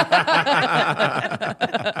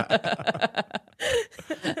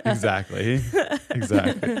 Exactly.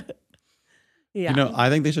 Yeah. You know, I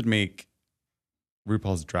think they should make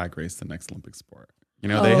RuPaul's Drag Race the next Olympic sport. You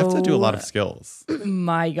know, they have to do a lot of skills.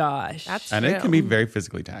 My gosh. That's And true. it can be very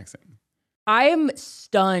physically taxing. I am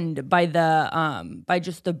stunned by by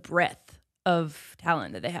just the breadth of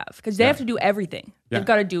talent that they have because they have to do everything. Yeah. They've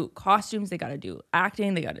got to do costumes, they got to do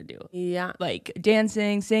acting, they got to do Yeah. like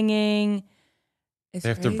dancing, singing. It's They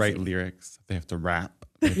have to write crazy. lyrics. They have to rap.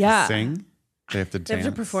 They have Yeah. to sing. They have to They dance.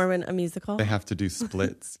 have to perform in a musical. They have to do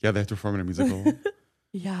splits. Yeah, they have to perform in a musical.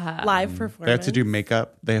 Yeah. Live performance. They have to do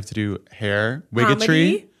makeup. They have to do hair,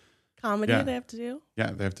 wiggetry. Comedy Yeah. they have to do.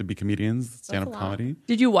 Yeah, they have to be comedians, stand up a lot. comedy.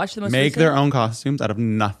 Did you watch the most Make recent? their own costumes out of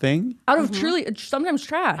nothing. Out of truly, sometimes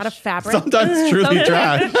trash. Out of fabric. Sometimes truly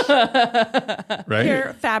trash. Right?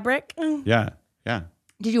 Pure fabric. Yeah. Yeah.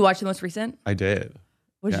 Did you watch the most recent? I did.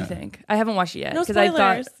 What did Yeah. you think? I haven't watched it yet No because I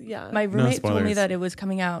spoilers. thought Yeah. my roommate told me spoilers. that it was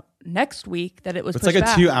coming out next week. That it was It's pushed like a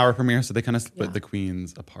back. 2-hour premiere, so they kind of split the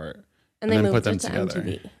queens apart. And they then moved put them it to together.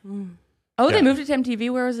 MTV. Oh, they Yeah. moved it to MTV.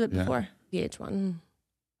 Where was it Yeah. before? VH1.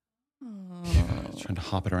 Trying to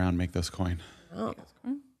hop it around, make those coin. Oh.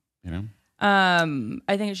 You know?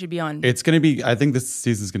 I think it should be on. It's going to be, I think this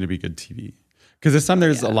season's going to be good TV. Because this time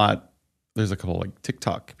there's there's a couple like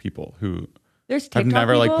TikTok people who There's have TikTok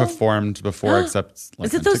never like people? performed before except like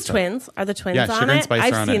Is it on those TikTok. twins? Are the twins Yeah, on Sugar and it? Spice are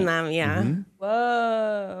I've on seen it. them, yeah. Mhm.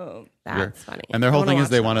 Whoa. That's funny. And their whole I wanna thing is watch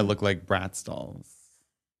they that. want to look like Bratz dolls.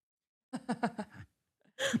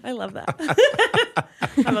 I love that.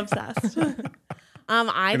 I'm obsessed. I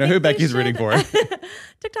know think who they Becky's rooting for.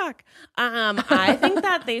 TikTok. I think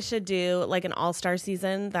that they should do like an all-star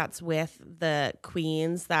season that's with the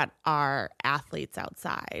queens that are athletes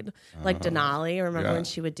outside. Like Denali. Remember Yeah. when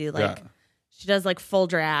she would do like Yeah. she does like full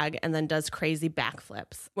drag and then does crazy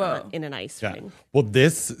backflips Whoa. in an ice Yeah. ring. Well,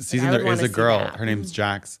 this season would there wanna is a see girl. that. Her name's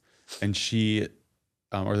Jax, and she,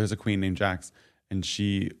 or there's a queen named Jax, and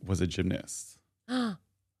she was a gymnast.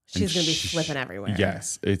 She's gonna be she- flipping everywhere.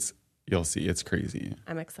 Yes, you'll see. It's crazy.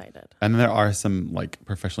 I'm excited. And then there are some like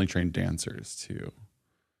professionally trained dancers too,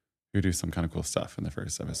 who do some kind of cool stuff in the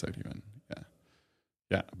first episode. Even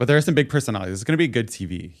yeah. But there are some big personalities. It's gonna be good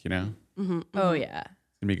TV. You know, it's Oh yeah.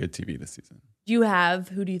 gonna be good TV this season. Do you have?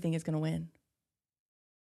 Who do you think is going to win?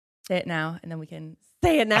 Say it now, and then we can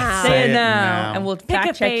Say it now. Say it now, now. and we'll Pick a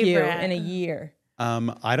fact check you favorite. in a year.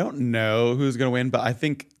 I don't know who's gonna win, but I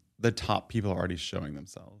think the top people are already showing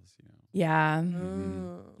themselves. You know, Yeah.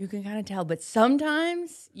 You can kind of tell, but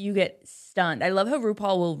sometimes you get stunned. I love how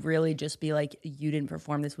RuPaul will really just be like, "You didn't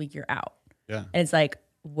perform this week, you're out," yeah. and it's like,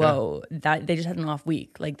 "Whoa, that they just had an off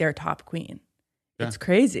week. Like they're top queen. Yeah. It's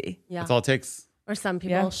crazy." Yeah. That's all it takes. Or some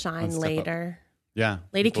people Yeah. shine One step up. later. Yeah,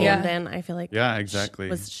 Lady People- Camden, I feel like Yeah, exactly.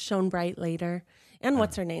 was shown bright later. And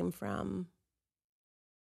what's her name from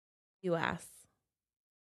US?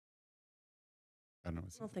 I don't know.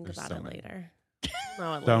 I'll think There's about so it many. later.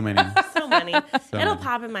 No, it So won't. many. So many. So It'll many.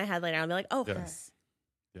 pop in my head later. I'll be like, oh, Yes.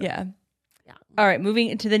 Yeah. Yeah. All right, moving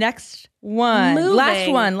into the next one. Moving. Last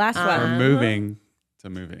one. We're moving to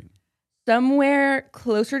moving. Somewhere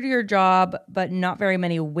closer to your job, but not very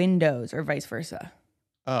many windows, or vice versa.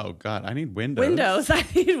 Oh God, I need windows. Windows. I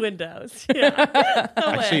need windows. Yeah.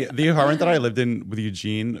 Actually, the apartment that I lived in with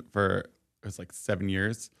Eugene for it was like 7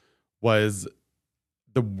 years was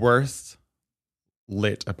the worst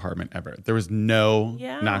lit apartment ever. There was no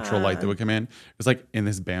natural light that would come in. It was like in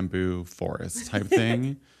this bamboo forest type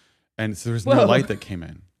thing, and so there was no Whoa. light that came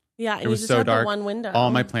in. Yeah, and It was you just so have dark. the one window.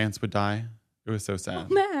 All my plants would die. It was so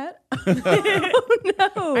sad. Matt.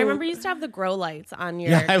 Oh no. I remember you used to have the grow lights on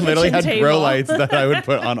your Yeah, I literally kitchen had table. grow lights that I would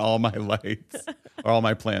put on all my lights or all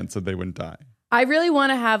my plants so they wouldn't die. I really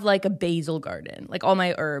want to have like a basil garden, like all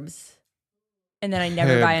my herbs. And then I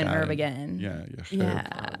never buy an herb garden. again. Yeah, yeah.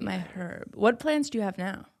 Yeah, my herb. What plants do you have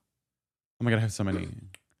now? Oh my God, I have so many.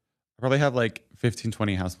 I probably have like 15,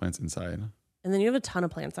 20 houseplants inside. And then you have a ton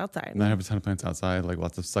of plants outside. And then I have a ton of plants outside, like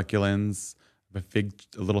lots of succulents,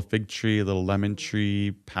 A little fig tree, a little lemon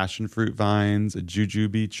tree, passion fruit vines, a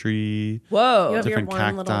jujube tree. Whoa. You have your different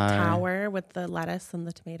one little cacti. tower with the lettuce and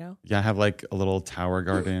the tomato. Yeah, I have like a little tower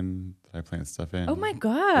garden that I plant stuff in. Oh my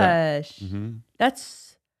gosh. Mm-hmm.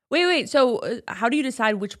 That's wait. So how do you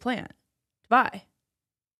decide which plant to buy?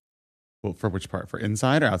 Well, for which part? For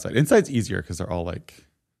inside or outside? Inside's easier because they're all like,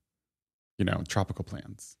 tropical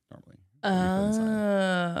plants normally.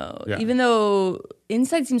 Oh, Yeah. even though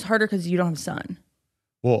inside seems harder because you don't have sun.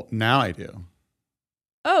 Well, now I do.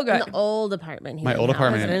 Oh, In good. the old apartment. My old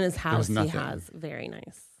apartment, And in his there house, was he nothing. has very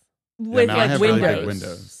nice. With now I like have windows. really big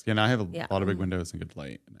windows. Yeah, now I have a Yeah. lot of big windows and good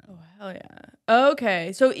light. Now. Oh hell yeah.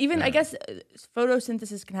 Okay, so even I Yeah. guess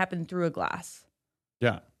photosynthesis can happen through a glass.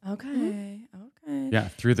 Yeah, Okay. Okay. yeah,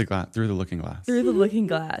 through the looking glass. Through the looking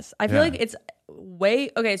glass. I feel Yeah. like it's way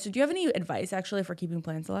okay. So do you have any advice actually for keeping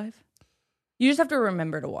plants alive? You just have to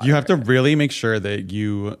remember to water. You have to really make sure that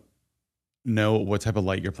you know what type of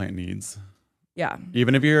light your plant needs. Yeah.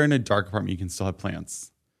 Even if you're in a dark apartment, you can still have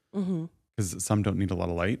plants Mm-hmm. because some don't need a lot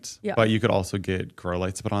of light. Yeah. But you could also get grow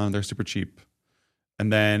lights put on them. They're super cheap.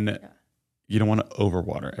 And then you don't want to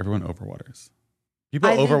overwater. Everyone overwaters. People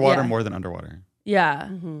I think- overwater yeah. more than underwater. Yeah.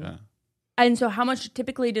 Mm-hmm. Yeah. And so how much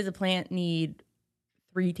typically does a plant need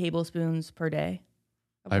 3 tablespoons per day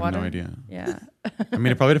of I have water? no idea. Yeah. I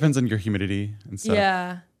mean, it probably depends on your humidity and stuff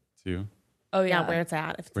Yeah. too. Oh Yeah, yeah. where it's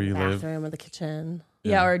at. If it's Where in you the live. bathroom or the kitchen.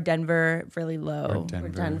 Yeah, or Denver, really low. Or Denver. Or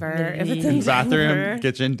Denver. The If it's in leaves. Bathroom, Denver.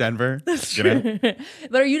 kitchen, Denver. You know?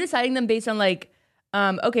 But are you deciding them based on like,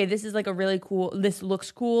 okay, this is like a really cool, this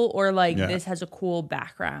looks cool, or like Yeah. this has a cool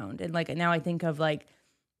background? And like now I think of like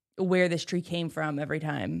where this tree came from every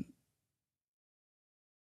time.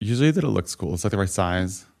 Usually that it looks cool. It's like the right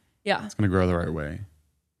size. Yeah. It's going to grow the right way.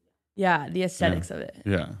 Yeah. The aesthetics of it.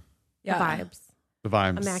 Yeah. Yeah. The vibes. The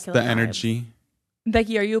vibes. Immaculate the energy.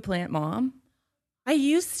 Becky, are you a plant mom? I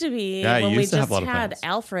used to be. Yeah, I when we used to have just a lot of had plants.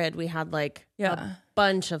 Alfred, we had like Yeah. a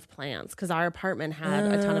bunch of plants because our apartment had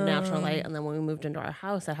a ton of natural light. And then when we moved into our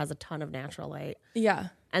house, it has a ton of natural light. Yeah.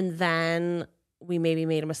 And then we maybe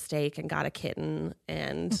made a mistake and got a kitten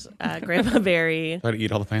and Grandpa Barry. Try to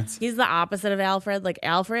eat all the plants. He's the opposite of Alfred. Like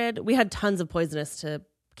Alfred, we had tons of poisonous to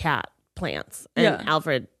cat plants. And Yeah.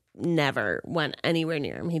 Alfred never went anywhere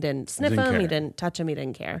near him. He didn't sniff Didn't him. He care. didn't touch him. He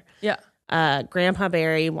didn't care. Yeah. Grandpa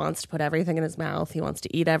Barry wants to put everything in his mouth. He wants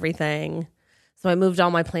to eat everything. So I moved all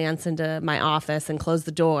my plants into my office and closed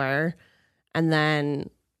the door. And then,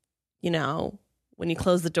 when you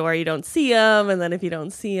close the door, you don't see them. And then if you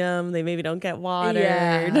don't see them, they maybe don't get watered.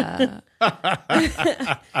 Yeah.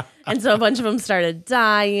 And so a bunch of them started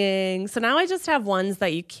dying. So now I just have ones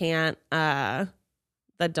that you can't, that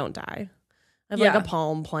don't die. I have Yeah. like a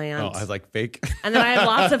palm plant. Oh, I was like fake. And then I have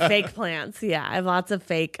lots of fake plants. Yeah, I have lots of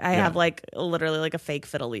fake. I have like literally like a fake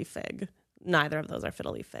fiddle leaf fig. Neither of those are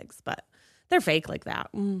fiddle leaf figs, but they're fake like that.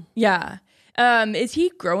 Yeah. Is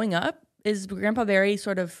he growing up? Is Grandpa Barry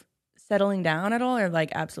sort of settling down at all, or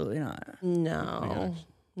like absolutely not? No,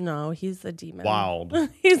 no, he's a demon. Wild.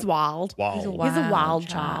 He's wild. Wow. He's a wild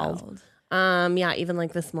child. Yeah, even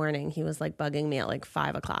like this morning, he was like bugging me at like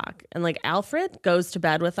 5 o'clock. And like Alfred goes to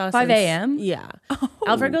bed with us. 5 and a.m.? Yeah.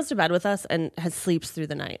 Alfred goes to bed with us and sleeps through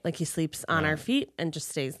the night. Like he sleeps on our feet and just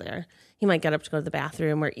stays there. He might get up to go to the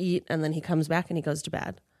bathroom or eat, and then he comes back and he goes to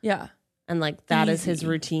bed. Yeah. And like that is his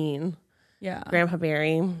routine. Yeah. Grandpa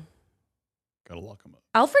Barry. Gotta lock him up.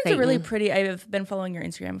 Alfred's a really Satan. pretty. I've been following your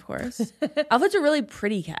Instagram, of course. Alfred's a really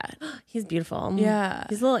pretty cat. He's beautiful. Yeah.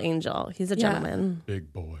 He's a little angel. He's a Yeah. gentleman.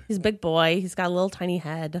 Big boy. He's a big boy. He's got a little tiny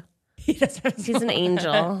head. He does have He's an small-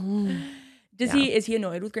 angel. Does he? Is he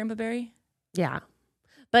annoyed with Grandpa Barry? Yeah.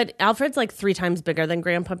 But Alfred's like 3 times bigger than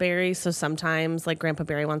Grandpa Barry. So sometimes like Grandpa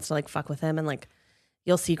Barry wants to like fuck with him, and like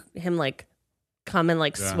you'll see him like come and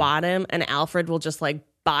like swat him, and Alfred will just like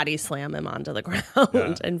body slam him onto the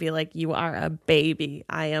ground and be like, "You are a baby.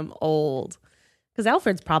 I am old." Because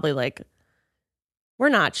Alfred's probably like, we're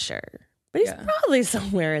not sure, but he's probably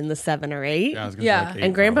somewhere in the 7 or 8. Yeah, I was gonna Yeah. say like 8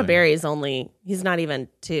 And Grandpa probably. Barry is he's not even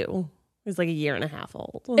 2. He's like a year and a half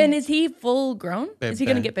old. And is he full grown? Babe, Is he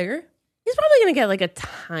going to babe. get bigger? He's probably going to get like a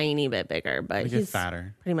tiny bit bigger, but He gets he's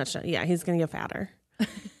fatter. pretty much, he's going to get fatter.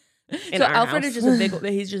 In So our Alfred house. is just a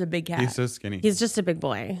big. He's just a big cat. He's so skinny. He's just a big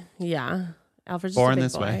boy. Yeah. Alfred's Born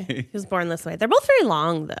just a big this boy. way. He was born this way. They're both very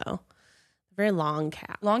long, though. Very long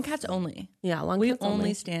cats. Long cats only. Yeah, long We cats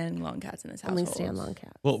only stand long cats in this house. only stand long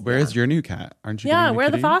cats. Well, where's your new cat? Aren't you? Yeah, getting a we're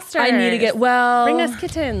the kitty? fosters. I need to get Bring us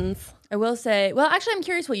kittens. I will say, well, actually, I'm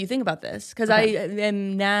curious what you think about this because I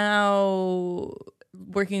am now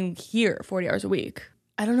working here 40 hours a week.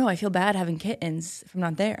 I don't know. I feel bad having kittens if I'm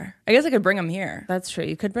not there. I guess I could bring them here. That's true.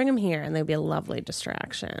 You could bring them here, and they'd be a lovely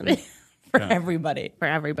distraction. for everybody. For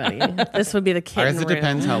everybody. This would be the I kitten guess it room.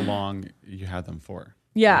 depends how long you had them for.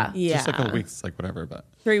 Yeah. Yeah. Just a couple weeks, like whatever. But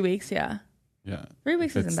 3 weeks, yeah. yeah, 3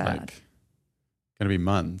 weeks if isn't it's bad. like gonna be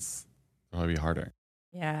months, it'll probably be harder.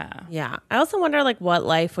 Yeah. Yeah. I also wonder like what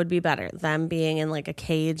life would be better. Them being in like a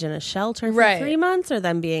cage in a shelter for Right. 3 months or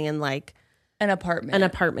them being in like An apartment. an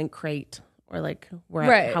apartment crate or like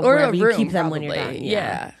Right. wherever, Or wherever a you room, keep them when you're probably. done.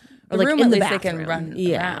 Yeah. Or The like room in at the least they can bathroom. run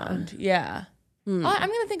Yeah. around. Yeah. Oh, I'm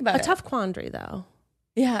going to think about A it. tough quandary though.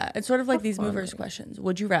 Yeah. It's sort of like these movers questions.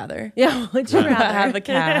 Would you rather? Yeah. Would you rather have a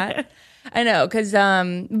cat? I know, because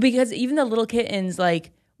even the little kittens,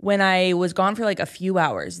 like when I was gone for like a few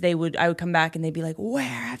hours, I would come back and they'd be like, "Where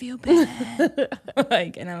have you been?"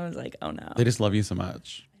 Like, and I was like, "Oh no." They just love you so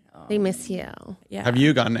much. They miss you. Yeah. Have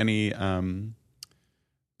you gotten any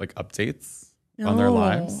like updates on their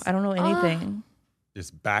lives? I don't know anything.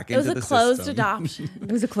 Just back It was into a the closed system. adoption.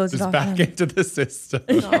 It was a closed Just adoption. back into the system.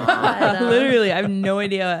 God. Literally, I have no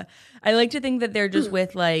idea. I like to think that they're just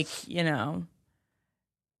with like,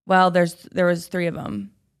 well, there was 3 of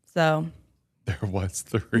them, so There was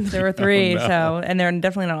 3. there were 3. Oh, no. So, and they're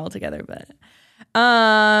definitely not all together, but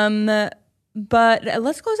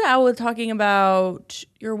let's close it out with talking about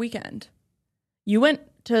your weekend. You went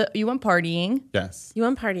partying. Yes. You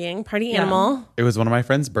went partying. Party Yeah. animal. It was one of my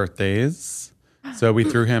friend's birthdays. So we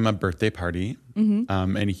threw him a birthday party.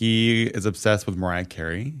 And he is obsessed with Mariah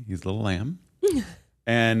Carey. He's a little lamb.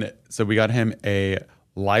 And so we got him a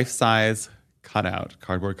life-size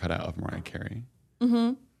cardboard cutout of Mariah Carey.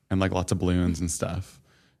 And like lots of balloons and stuff.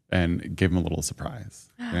 And gave him a little surprise.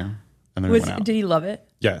 Yeah. And then we went out. Did he love it?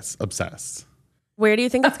 Yes, obsessed. Where do you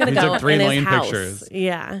think it's going He to go? took 3 in million his house? pictures.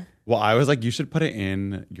 Yeah. Well, I was like, you should put it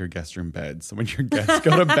in your guest room bed. So when your guests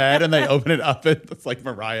go to bed and they open it up, it's like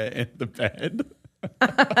Mariah in the bed.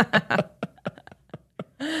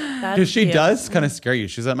 Because she does kind of scare you.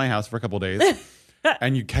 She's at my house for a couple days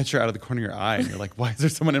and you catch her out of the corner of your eye and you're like, why is there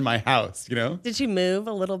someone in my house? You know? Did she move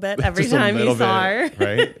a little bit every Just a time you little saw her? bit,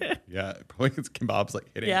 right? Yeah. Probably because Kim Bob's like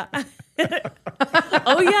hitting. Yeah.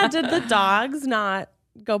 Oh, yeah. Did the dogs not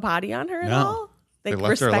go potty on her at No. all? They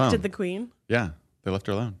left her alone. respected the queen. Yeah. They left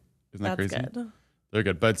her alone. Isn't that That's crazy? good. They're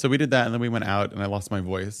good. But so we did that and then we went out and I lost my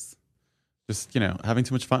voice. Just, having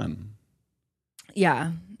too much fun.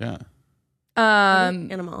 Yeah. Yeah.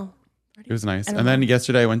 Animal. It was nice. And then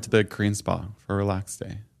yesterday I went to the Korean spa for a relaxed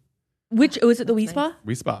day. Was it the Wii Spa?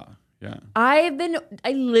 We spa. Yeah. I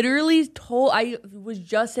was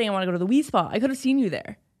just saying I want to go to the Wii Spa. I could have seen you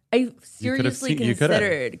there. I seriously you could have.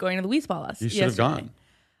 considered going to the Wii Spa You should have yesterday. gone.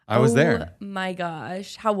 I was there. Oh my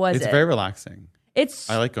gosh. How was It's it? very relaxing. I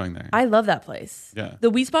I like going there. I love that place. Yeah.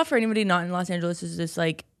 The Wii Spa, for anybody not in Los Angeles, is this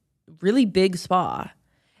like really big spa.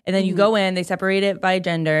 And then you go in, they separate it by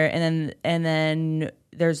gender, and then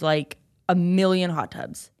there's like a million hot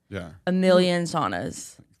tubs, Yeah. a million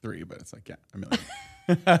saunas. 3, but it's like, yeah, a million.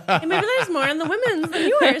 And maybe there's more in the women's than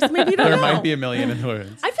yours. Maybe you don't There know. might be a million in the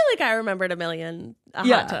woods. I feel like I remembered a million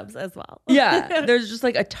Yeah. hot tubs as well. Yeah, there's just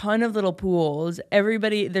like a ton of little pools.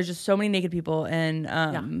 There's just so many naked people, and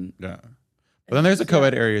Yeah. But then there's a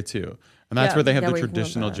co-ed area too. And that's Yeah. where they have Yeah, the where you can go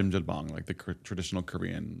traditional there. jjimjilbang, like the traditional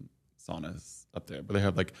Korean saunas up there. But they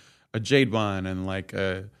have like a jade one and like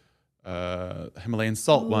a Himalayan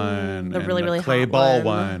salt one the and really, a really clay hot ball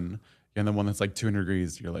one. and the one that's like 200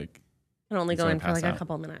 degrees. You're like, And only It's go gonna in for pass like a out.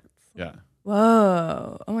 couple minutes. yeah.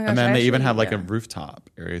 whoa, oh my gosh! And then I they even actually- have like yeah. a rooftop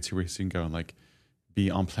area too where you can go and like be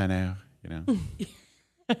en plein air,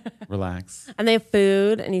 relax. And they have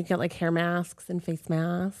food, and you get like hair masks and face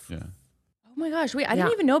masks. Yeah. Oh my gosh! Wait, I Yeah.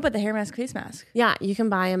 didn't even know about the hair mask, face mask. Yeah, you can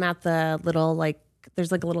buy them at the little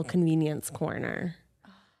there's like a little convenience corner,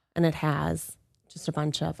 and it has just a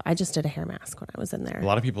bunch of. I just did a hair mask when I was in A there.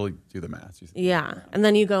 lot of people do the mask. Yeah, and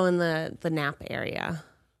then you go in the nap area.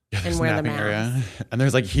 There's wear a the napping mask. area. And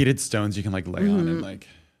there's like heated stones you can like lay on and like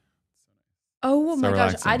Oh my gosh!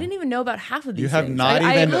 relaxing. I didn't even know about half of these. you have things. not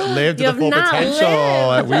I- even lived You the have full not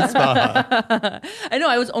potential at Wii Spa. I know.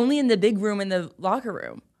 I was only in the big room in the locker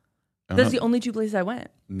room. That's the only 2 places I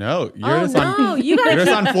went. No, you're Oh just on no, you gotta you're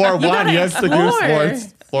just on floor you 1. gotta You have to explore. go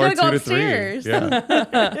floor You 2 gotta go to 3. upstairs.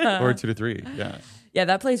 Yeah. Floor 2 to 3. Yeah. Yeah,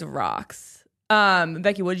 that place rocks.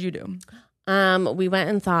 Becky, what did you do? We went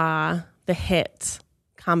and saw the hit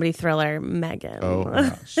comedy thriller Megan. Oh my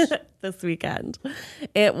gosh. This weekend.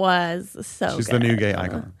 It was so She's good. the new gay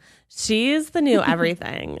icon. She's the new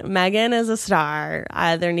everything. Megan is a star.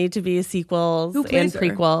 There need to be sequels Who and plays her?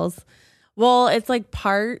 prequels. Well, it's like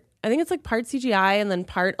I think it's like part CGI and then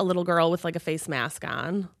part a little girl with like a face mask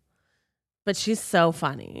on. But she's so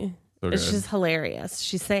funny. So good. She's hilarious.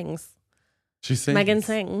 She sings. She sings. Megan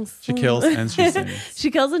sings. She kills and she sings.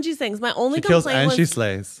 She kills and she sings. My only She kills complaint and was, she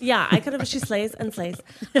slays. Yeah, I could have. She slays and slays.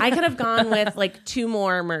 I could have gone with like 2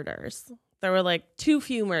 more murders. There were like too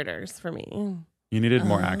few murders for me. You needed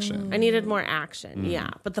more action. I needed more action.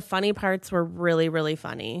 Yeah, but the funny parts were really, really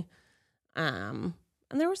funny. And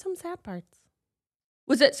there were some sad parts.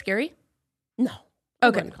 Was it scary? No. Okay. I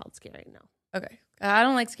wouldn't call it scary. No. Okay. I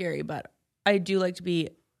don't like scary, but I do like to be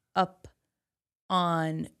up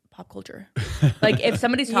on pop culture. Like if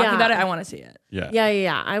somebody's talking about it, I want to see it.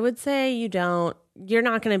 Yeah. I would say you're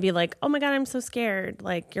not going to be like, oh my God, I'm so scared.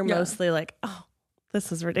 Like you're mostly like, oh,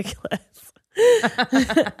 this is ridiculous.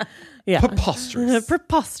 Yeah. Preposterous.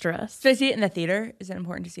 Should I see it in the theater? Is it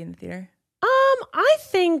important to see it in the theater? I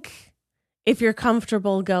think if you're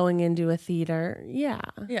comfortable going into a theater, yeah.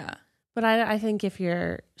 Yeah. But I think if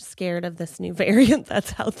you're scared of this new variant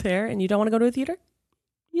that's out there and you don't want to go to a theater,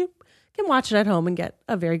 you can watch it at home and get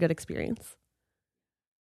a very good experience.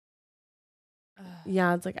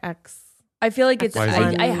 Yeah, it's like X. I feel like it's.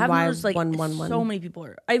 X1, I have Y noticed like 111. so many people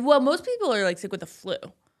are. Most people are like sick with the flu.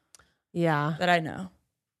 Yeah, that I know,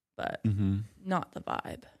 but not the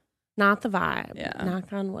vibe. Not the vibe. Yeah.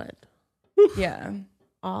 Knock on wood. Yeah.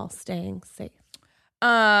 All staying safe.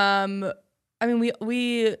 I mean,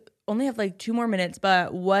 we only have like 2 more minutes,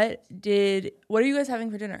 but what are you guys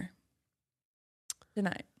having for dinner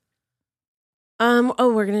tonight?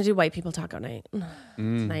 We're gonna do white people taco night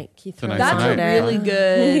tonight. Keith, That's really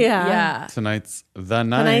good. Yeah. Tonight's the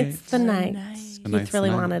night. Tonight's the night. Keith really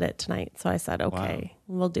wanted it tonight, so I said, okay,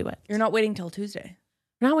 we'll do it. You're not waiting till Tuesday.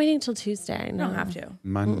 We're not waiting till Tuesday. You don't have to.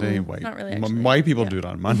 Monday, white. Not really. Actually. White people do it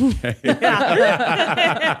on Monday.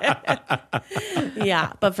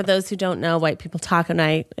 Yeah, but for those who don't know, white people taco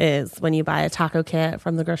night is when you buy a taco kit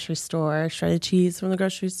from the grocery store, shredded cheese from the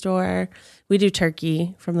grocery store. We do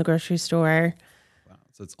turkey from the grocery store. Wow,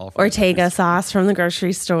 so it's all Ortega sauce from the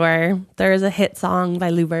grocery store. There is a hit song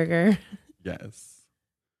by Lou Berger. Yes.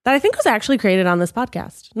 That I think was actually created on this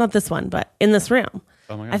podcast. Not this one, but in this room.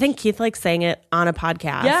 Oh my gosh. I think Keith sang it on a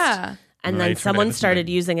podcast. Yeah. And then someone started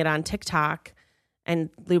using it on TikTok. And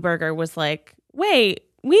Lou Berger was like, wait,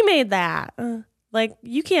 we made that. Like,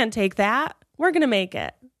 you can't take that. We're going to make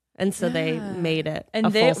it. And so they made it.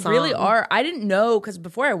 And they really are. I didn't know, because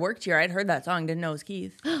before I worked here, I'd heard that song, didn't know it was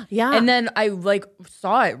Keith. Yeah. And then I like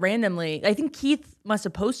saw it randomly. I think Keith must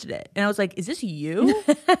have posted it. And I was like, is this you?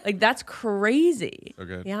 Like, that's crazy. So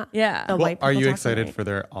good. Yeah. Yeah. The Well, white are people you taco excited night. for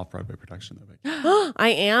their off-Broadway production of it? I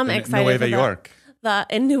am excited. Nueva for York.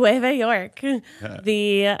 In Nueva York.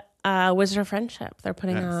 The Wizard of Friendship they're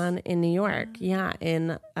putting on in New York. Yeah,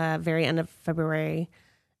 in very end of February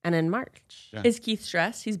and in March. Yeah. Is Keith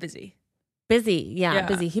stressed? He's busy. Busy. Yeah,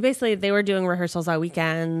 busy. They were doing rehearsals all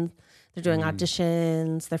weekend. They're doing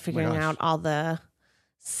auditions. They're figuring out all the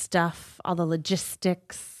stuff, all the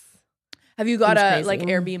logistics. Have you got Seems a like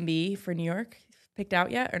crazy. Airbnb for New York picked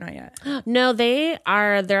out yet or not yet? No, they're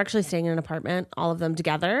actually staying in an apartment, all of them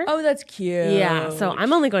together. Oh, that's cute. Yeah, so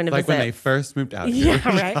I'm only going to Like visit. when they first moved out Yeah,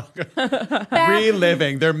 here.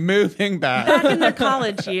 Reliving. They're moving back. Back in their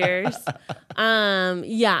college years.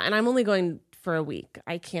 Yeah, and I'm only going for a week.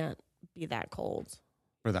 I can't be that cold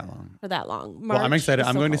For that long. for that long. Well, I'm March excited. is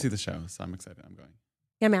I'm so going to cold. see the show, so I'm excited. I'm going.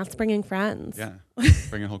 Yeah, Matt's bringing friends. Yeah.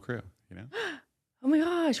 Bring a whole crew, you know? Oh my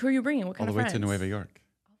gosh, who are you bringing? What All kind the of way friends? to Nueva York.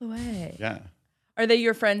 All the way. Yeah. Are they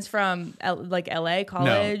your friends from like LA,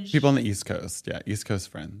 college? No, people on the East Coast. Yeah, East Coast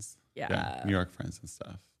friends. Yeah. New York friends and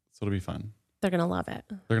stuff. So it'll be fun. They're going to love it.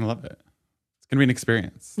 They're going to love it. It's going to be an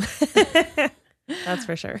experience. That's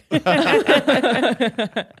for sure. Okay,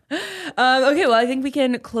 well, I think we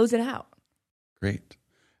can close it out. Great.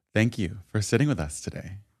 Thank you for sitting with us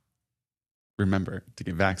today. Remember to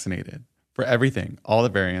get vaccinated for everything, all the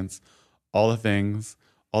variants, all the things,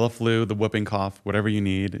 all the flu, the whooping cough, whatever you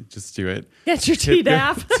need, just do it. Get your Get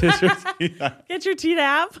Tdap. Get your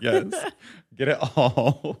Tdap. Yes. Get it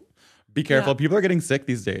all. Be careful. People are getting sick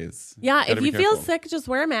these days. Yeah, Gotta if be you feel careful. sick, just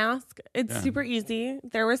wear a mask. It's Yeah. super easy.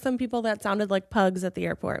 There were some people that sounded like pugs at the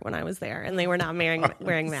airport when I was there, and they were not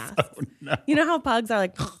wearing masks. No. You know how pugs are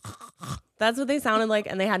like, that's what they sounded like,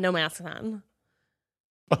 and they had no masks on.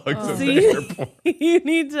 Bugs at So the you, airport. you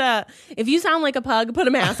need to, if you sound like a pug, put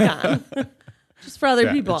a mask on. Just for other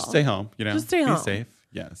Yeah, people. just stay home, you know. Just stay Be home. safe.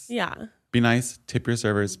 Yes. Yeah. Be nice, tip your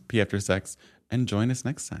servers, pee after sex, and join us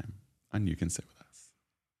next time on You Can Sit With Us.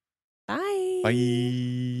 Bye. Bye.